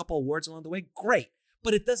and win a couple awards along the way, great.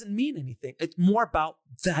 But it doesn't mean anything. It's more about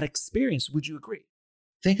that experience. Would you agree?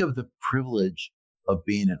 Think of the privilege of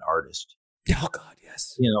being an artist. Oh God,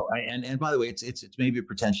 yes. And by the way, it's maybe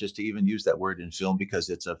pretentious to even use that word in film, because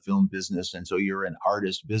it's a film business, and so you're an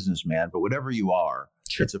artist, businessman. But whatever you are,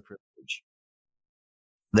 sure, it's a privilege.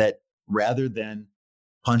 That rather than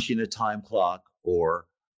punching a time clock or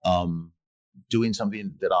doing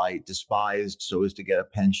something that I despised so as to get a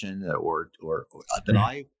pension, or that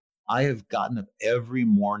I have gotten up every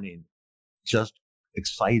morning just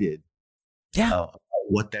excited about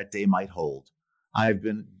what that day might hold. I've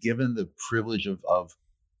been given the privilege of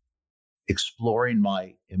exploring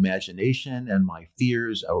my imagination and my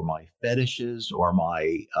fears, or my fetishes, or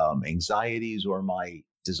my anxieties, or my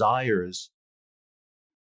desires,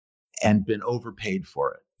 and been overpaid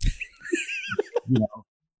for it.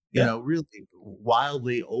 Really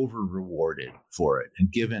wildly over rewarded for it,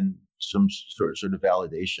 and given some sort of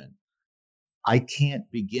validation. I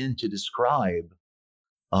can't begin to describe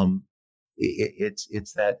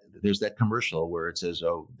It's that there's that commercial where it says,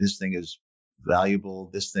 "Oh, this thing is valuable.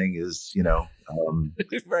 This thing is,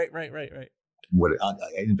 right. what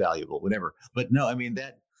invaluable, whatever." But no, I mean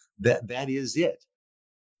that is it.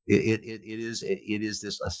 It is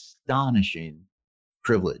this astonishing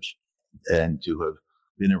privilege, and to have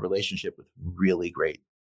been in a relationship with really great,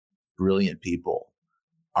 brilliant people,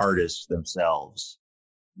 artists themselves,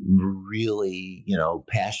 really,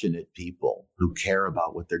 passionate people who care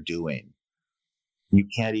about what they're doing. You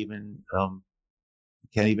can't even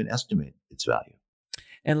estimate its value.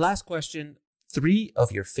 And last question, 3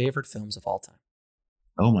 of your favorite films of all time.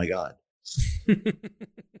 Oh my God.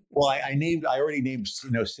 Well, I already named,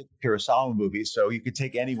 6 Kurosawa movies, so you could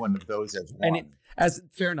take any one of those as one.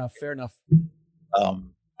 Fair enough. I'll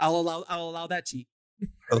allow that cheat.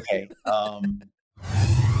 Okay.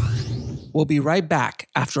 We'll be right back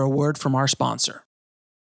after a word from our sponsor.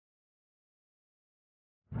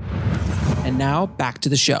 And now back to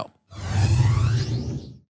the show.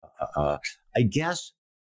 I guess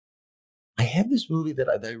I have this movie that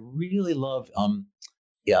I really love.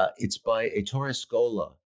 It's by Ettore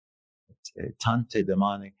Scola, Tante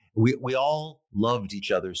Demane. We all loved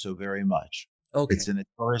each other so very much. Okay. It's an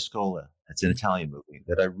Ettore Scola. It's an Italian movie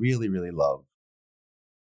that I really, really love.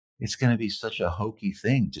 It's going to be such a hokey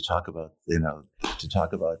thing to talk about, the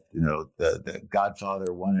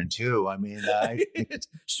Godfather 1 and 2. I mean,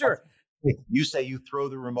 sure. You say you throw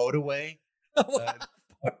the remote away.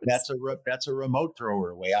 That's a remote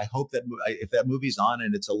thrower away. I hope that if that movie's on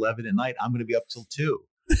and it's 11 at night, I'm going to be up till 2.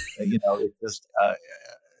 It's just.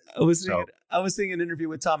 I was seeing an interview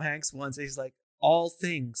with Tom Hanks once. He's like, all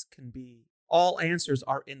answers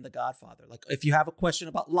are in The Godfather. Like, if you have a question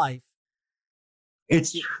about life,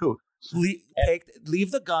 it's true.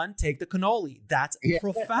 Leave the gun, take the cannoli. That's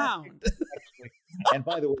profound. And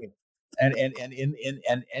by the way, and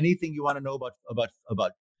anything you want to know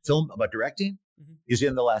about film, about directing, is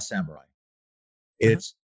in The Last Samurai.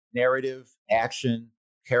 It's narrative, action,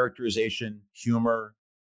 characterization, humor,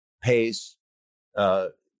 pace.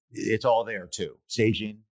 It's all there too.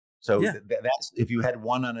 Staging. So that's, if you had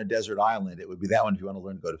one on a desert island, it would be that one. If you want to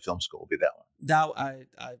learn to go to film school, it would be that one. Now, I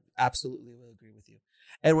absolutely will agree with you.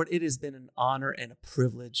 Edward, it has been an honor and a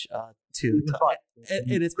privilege to talk.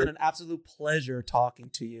 And it's been an absolute pleasure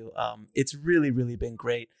talking to you. It's really, really been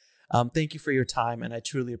great. Thank you for your time, and I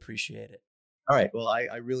truly appreciate it. All right. Well,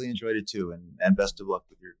 I really enjoyed it too, and best of luck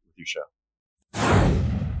with your show.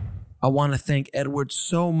 I want to thank Edward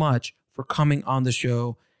so much for coming on the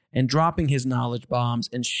show and dropping his knowledge bombs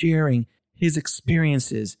and sharing his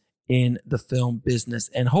experiences in the film business,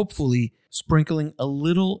 and hopefully sprinkling a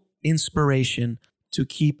little inspiration to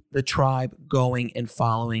keep the tribe going and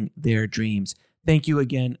following their dreams. Thank you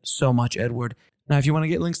again so much, Edward. Now, if you want to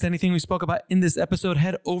get links to anything we spoke about in this episode,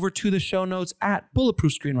 head over to the show notes at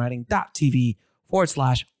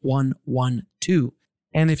bulletproofscreenwriting.tv/112.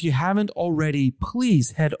 And if you haven't already,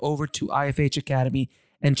 please head over to IFH Academy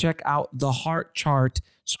and check out the Heart Chart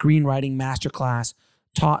Screenwriting Masterclass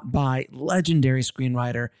taught by legendary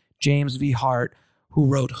screenwriter James V. Hart, who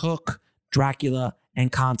wrote Hook, Dracula,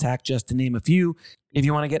 and Contact, just to name a few. If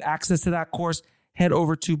you want to get access to that course, head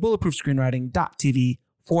over to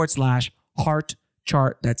bulletproofscreenwriting.tv/Heart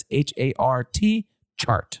Chart. That's HART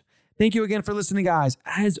chart. Thank you again for listening, guys.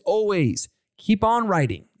 As always, keep on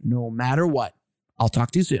writing, no matter what. I'll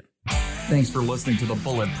talk to you soon. Thanks for listening to the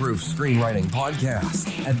Bulletproof Screenwriting Podcast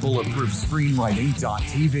at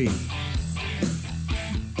bulletproofscreenwriting.tv.